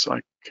models.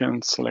 I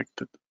can select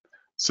the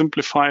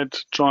simplified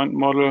joint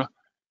model,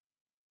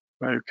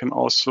 where you can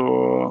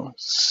also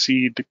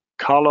see the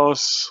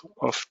colors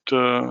of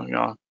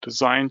the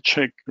design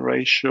check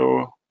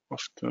ratio of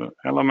the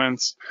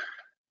elements.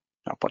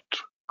 But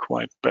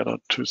quite better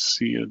to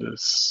see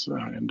this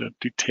in the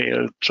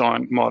detailed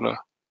joint model.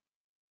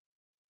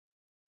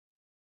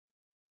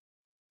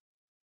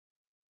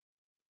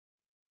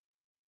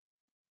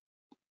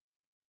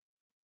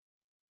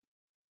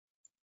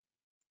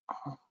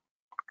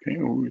 Okay,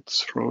 oh,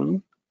 it's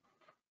frozen.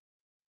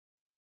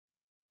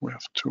 We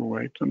have to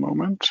wait a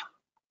moment.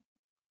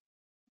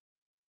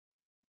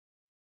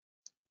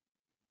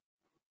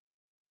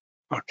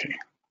 Okay.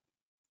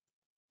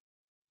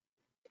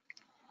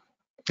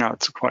 Yeah,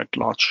 it's a quite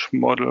large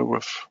model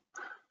with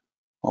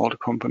all the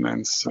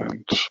components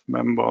and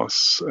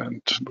members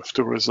and with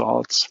the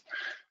results.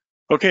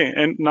 Okay,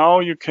 and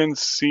now you can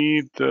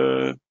see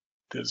the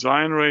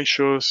design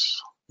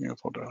ratios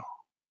for the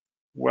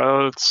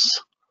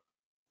welds.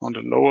 On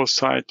the lower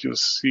side, you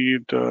see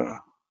the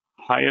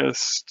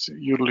highest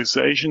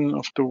utilization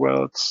of the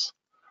welds.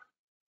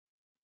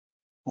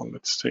 Well,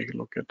 let's take a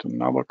look at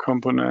another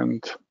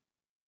component.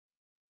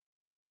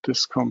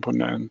 This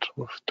component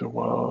with the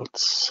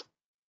welds.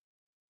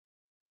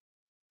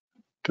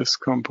 This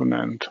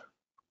component.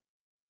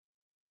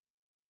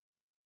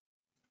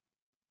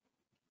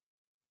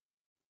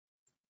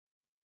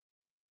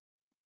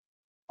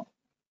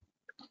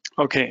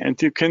 Okay, and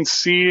you can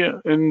see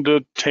in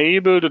the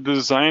table the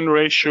design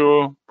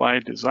ratio by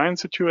design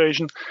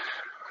situation.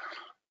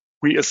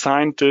 We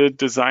assigned the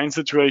design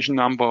situation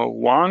number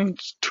 1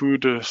 to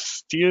the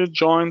steel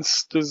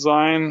joints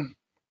design.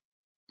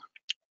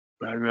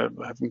 Where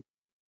we haven't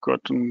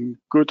gotten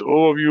good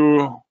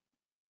overview.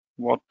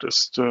 What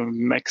is the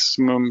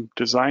maximum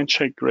design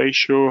check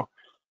ratio?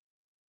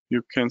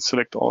 You can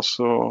select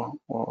also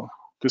or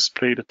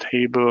display the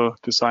table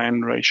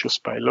design ratios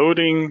by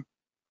loading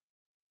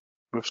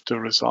with the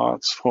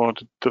results for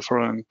the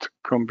different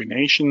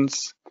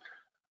combinations.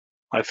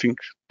 I think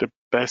the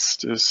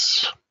best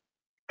is,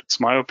 it's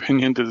my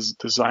opinion, the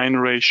design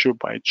ratio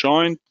by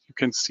joint. You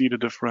can see the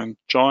different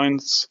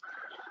joints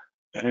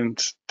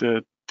and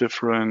the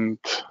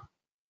different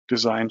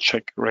design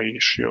check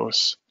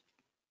ratios.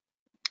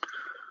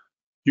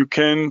 You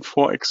can,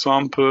 for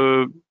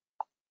example,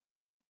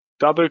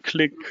 double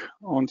click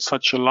on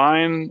such a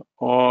line,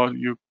 or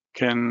you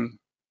can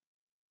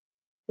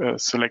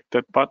select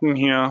that button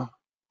here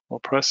or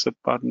press that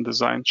button,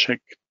 design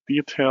check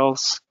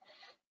details.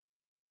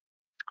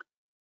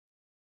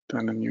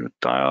 Then a new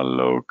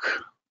dialog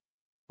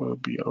will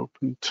be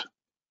opened.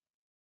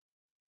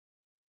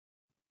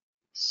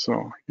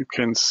 So you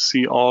can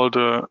see all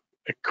the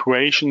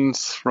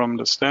equations from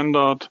the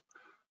standard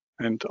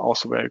and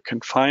also where you can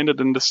find it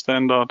in the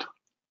standard.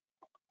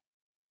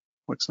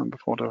 For example,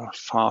 for the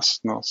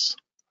fasteners.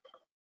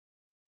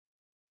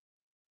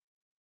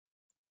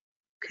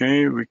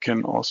 Okay, we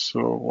can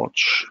also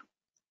watch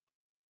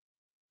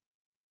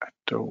at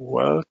the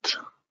weld.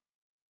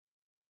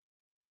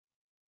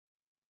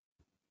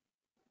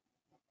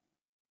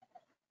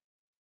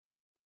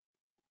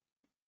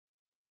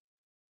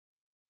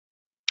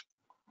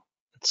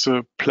 It's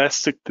a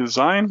plastic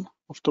design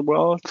of the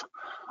weld.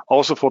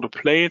 Also for the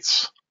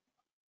plates,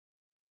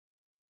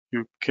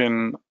 you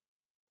can,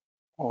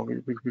 or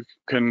we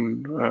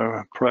can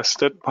press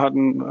that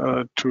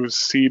button to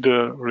see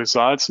the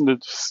results in the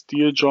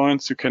steel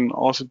joints. You can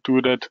also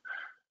do that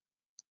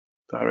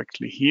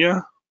directly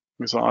here,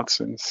 results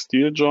in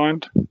steel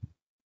joint.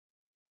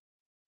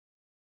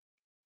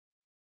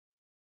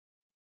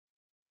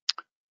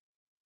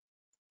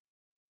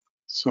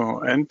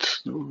 So, and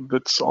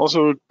that's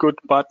also a good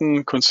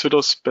button,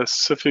 consider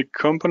specific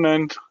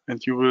component,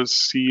 and you will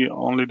see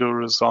only the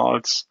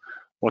results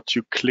what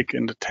you click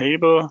in the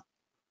table.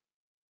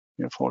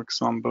 Here, for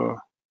example,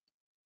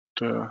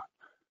 the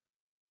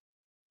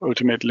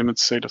ultimate limit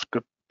state of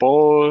the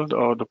bolt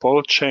or the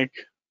bolt check,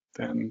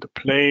 then the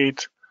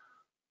plate.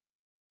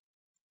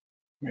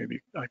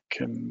 Maybe I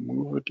can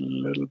move it a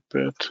little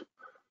bit.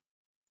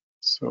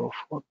 So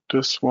for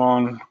this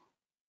one,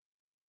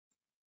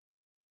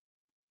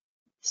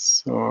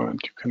 so, and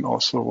you can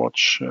also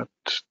watch at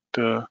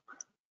the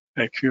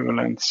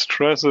equivalent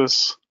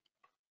stresses.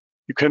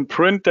 You can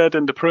print that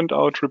in the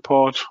printout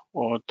report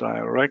or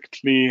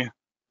directly.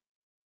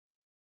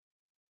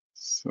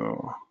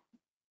 So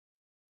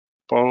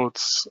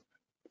bolts,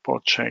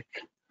 bolt check,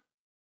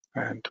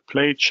 and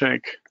plate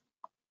check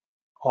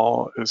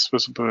all is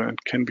visible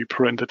and can be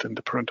printed in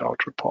the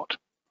printout report.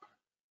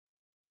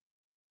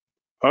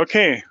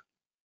 Okay.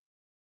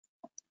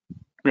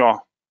 Yeah.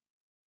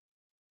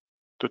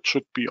 That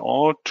should be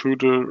all to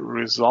the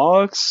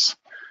results.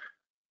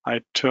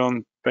 I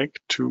turn back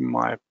to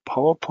my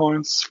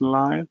PowerPoint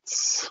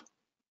slides.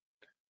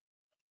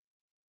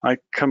 I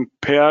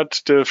compared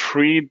the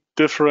 3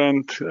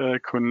 different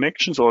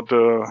connections, or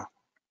the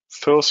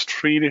first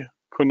 3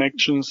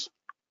 connections.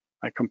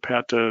 I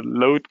compared the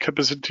load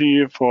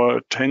capacity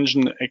for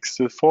tension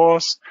axial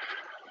force.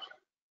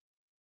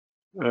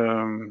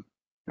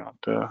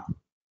 The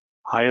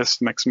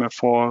highest maximum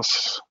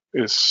force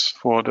is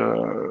for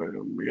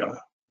the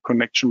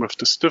connection with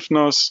the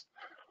stiffness,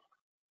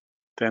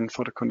 then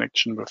for the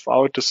connection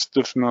without the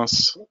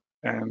stiffness,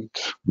 and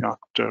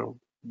the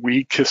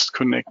weakest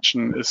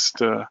connection is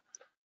the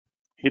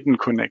hidden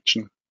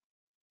connection.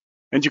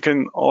 And you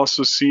can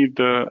also see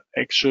the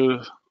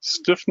actual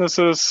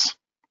stiffnesses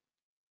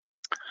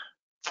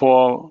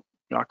for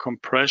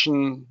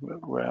compression,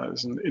 where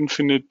is an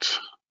infinite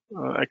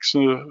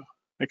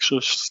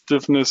axial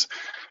stiffness.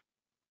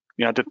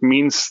 That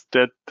means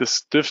that the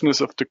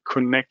stiffness of the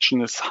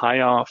connection is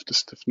higher of the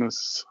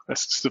stiffness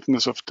as the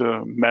stiffness of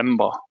the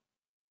member.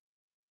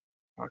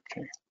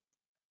 Okay.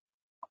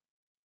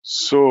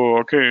 So,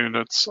 okay,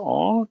 that's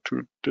all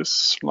to this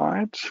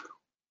slide.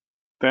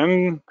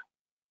 Then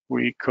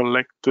we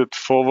collected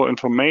further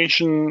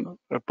information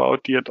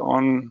about the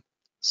add-on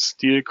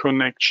steel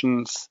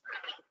connections.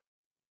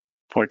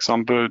 For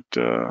example,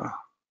 the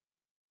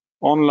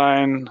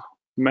online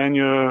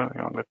manual.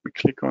 Let me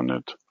click on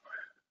it.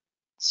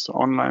 It's the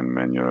online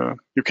manual.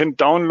 You can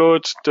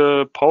download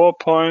the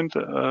PowerPoint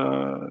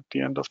at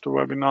the end of the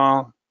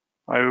webinar.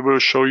 I will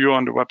show you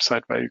on the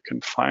website where you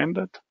can find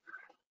it.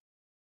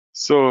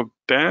 So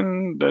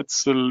then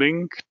that's the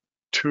link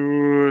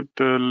to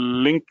the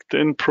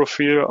LinkedIn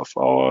profile of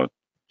our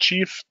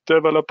chief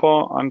developer,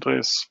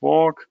 Andres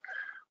Work.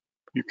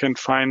 You can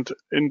find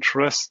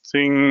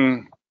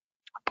interesting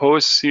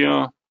posts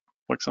here,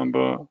 for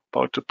example,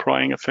 about the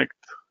prying effect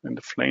and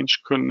the flange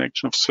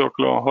connection of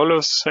circular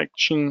hollow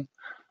section.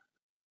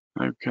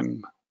 You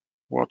can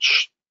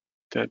watch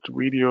that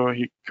video.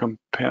 He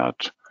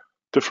compared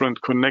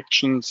different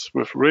connections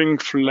with ring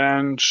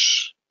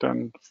flange,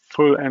 then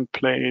full end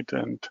plate,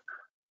 and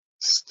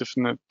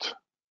stiffened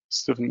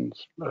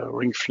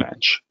ring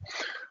flange.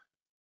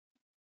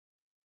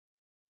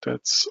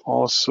 That's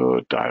also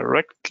a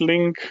direct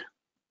link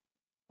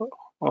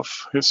of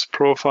his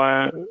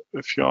profile.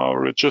 If you are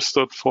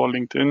registered for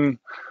LinkedIn,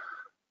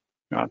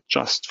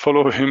 just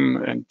follow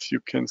him and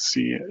you can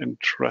see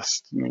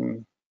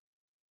interesting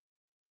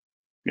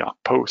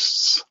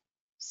posts.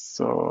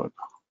 So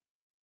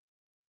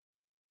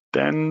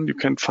then you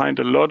can find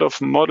a lot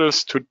of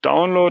models to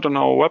download on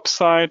our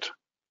website.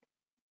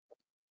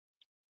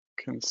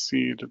 You can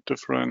see the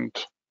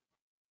different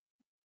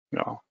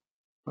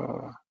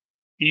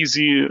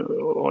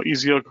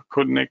easier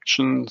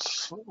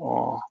connections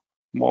or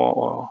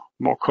more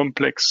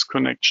complex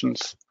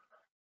connections.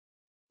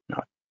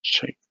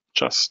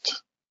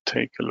 Just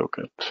take a look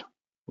at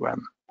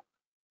them.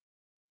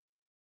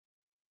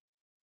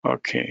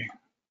 Okay.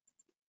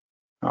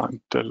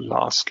 And the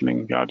last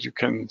link, you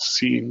can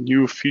see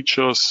new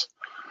features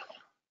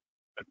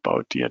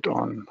about the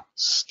add-on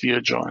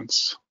steel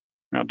joints.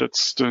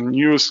 That's the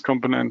newest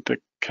component, the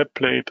cap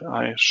plate.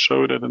 I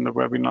showed it in the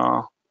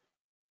webinar.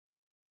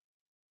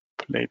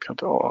 Plate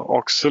got our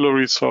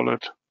auxiliary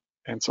solid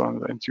and so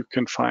on, and you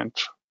can find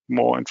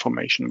more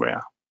information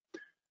there.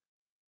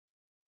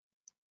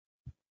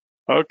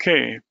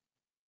 Okay,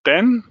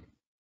 then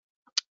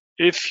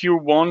if you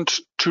want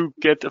to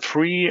get a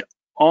free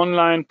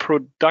online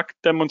product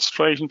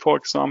demonstration, for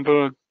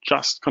example,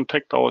 just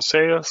contact our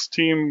sales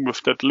team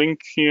with that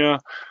link here,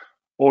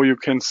 or you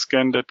can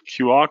scan that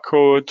QR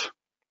code.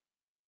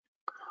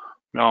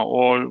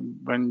 Or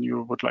when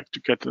you would like to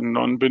get a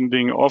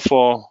non-binding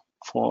offer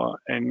for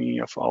any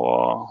of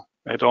our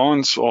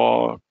add-ons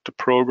or the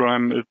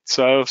program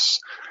itself,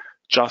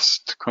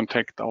 just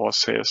contact our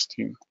sales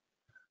team.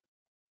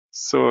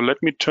 So let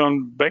me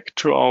turn back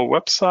to our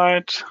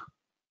website,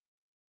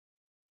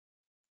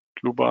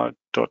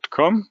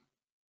 dlubal.com,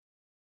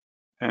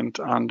 and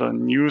under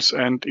news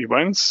and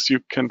events, you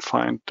can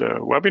find the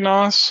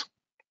webinars.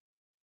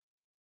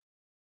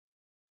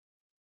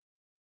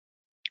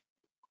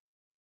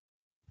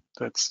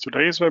 That's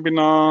today's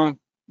webinar,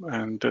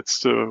 and that's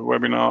the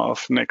webinar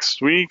of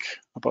next week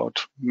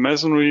about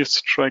masonry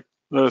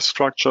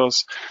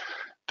structures.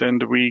 Then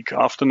the week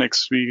after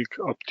next week,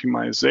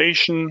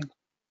 optimization.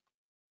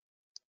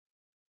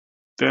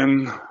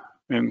 Then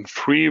in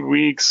 3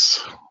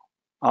 weeks,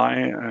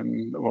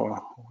 Jürgen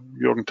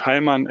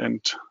Theilmann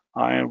and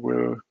I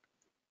will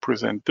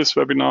present this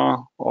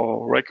webinar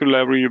or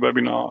regularly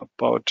webinar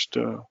about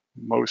the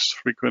most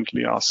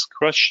frequently asked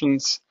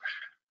questions.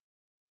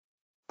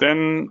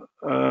 Then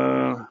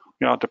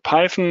the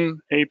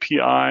Python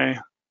API,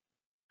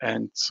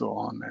 and so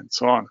on and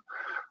so on.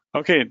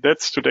 Okay,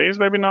 that's today's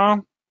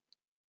webinar.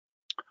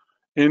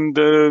 In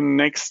the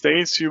next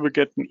days, you will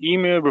get an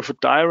email with a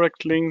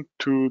direct link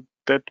to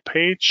that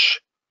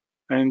page,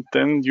 and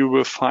then you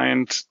will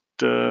find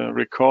the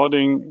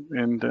recording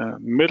in the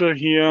middle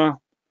here.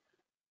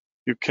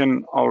 You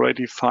can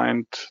already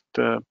find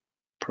the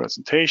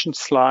presentation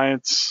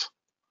slides,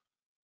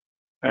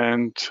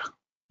 and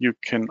you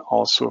can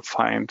also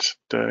find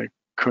the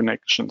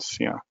connections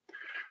here.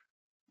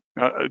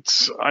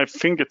 I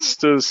think it's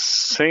the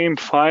same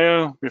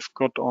file. We've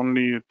got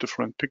only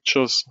different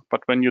pictures,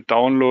 but when you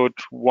download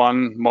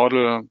one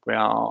model, there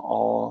are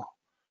all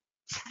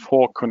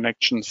 4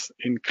 connections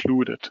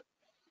included.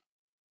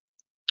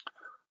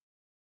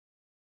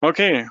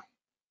 Okay,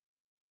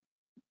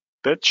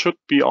 that should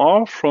be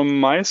all from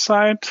my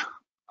side.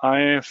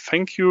 I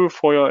thank you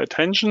for your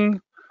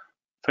attention.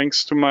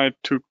 Thanks to my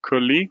 2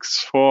 colleagues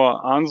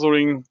for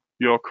answering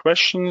your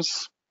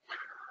questions.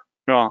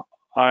 Yeah,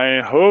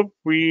 I hope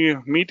we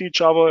meet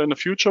each other in a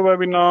future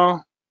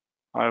webinar.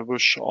 I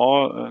wish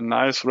all a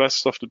nice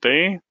rest of the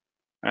day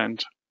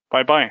and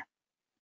bye-bye.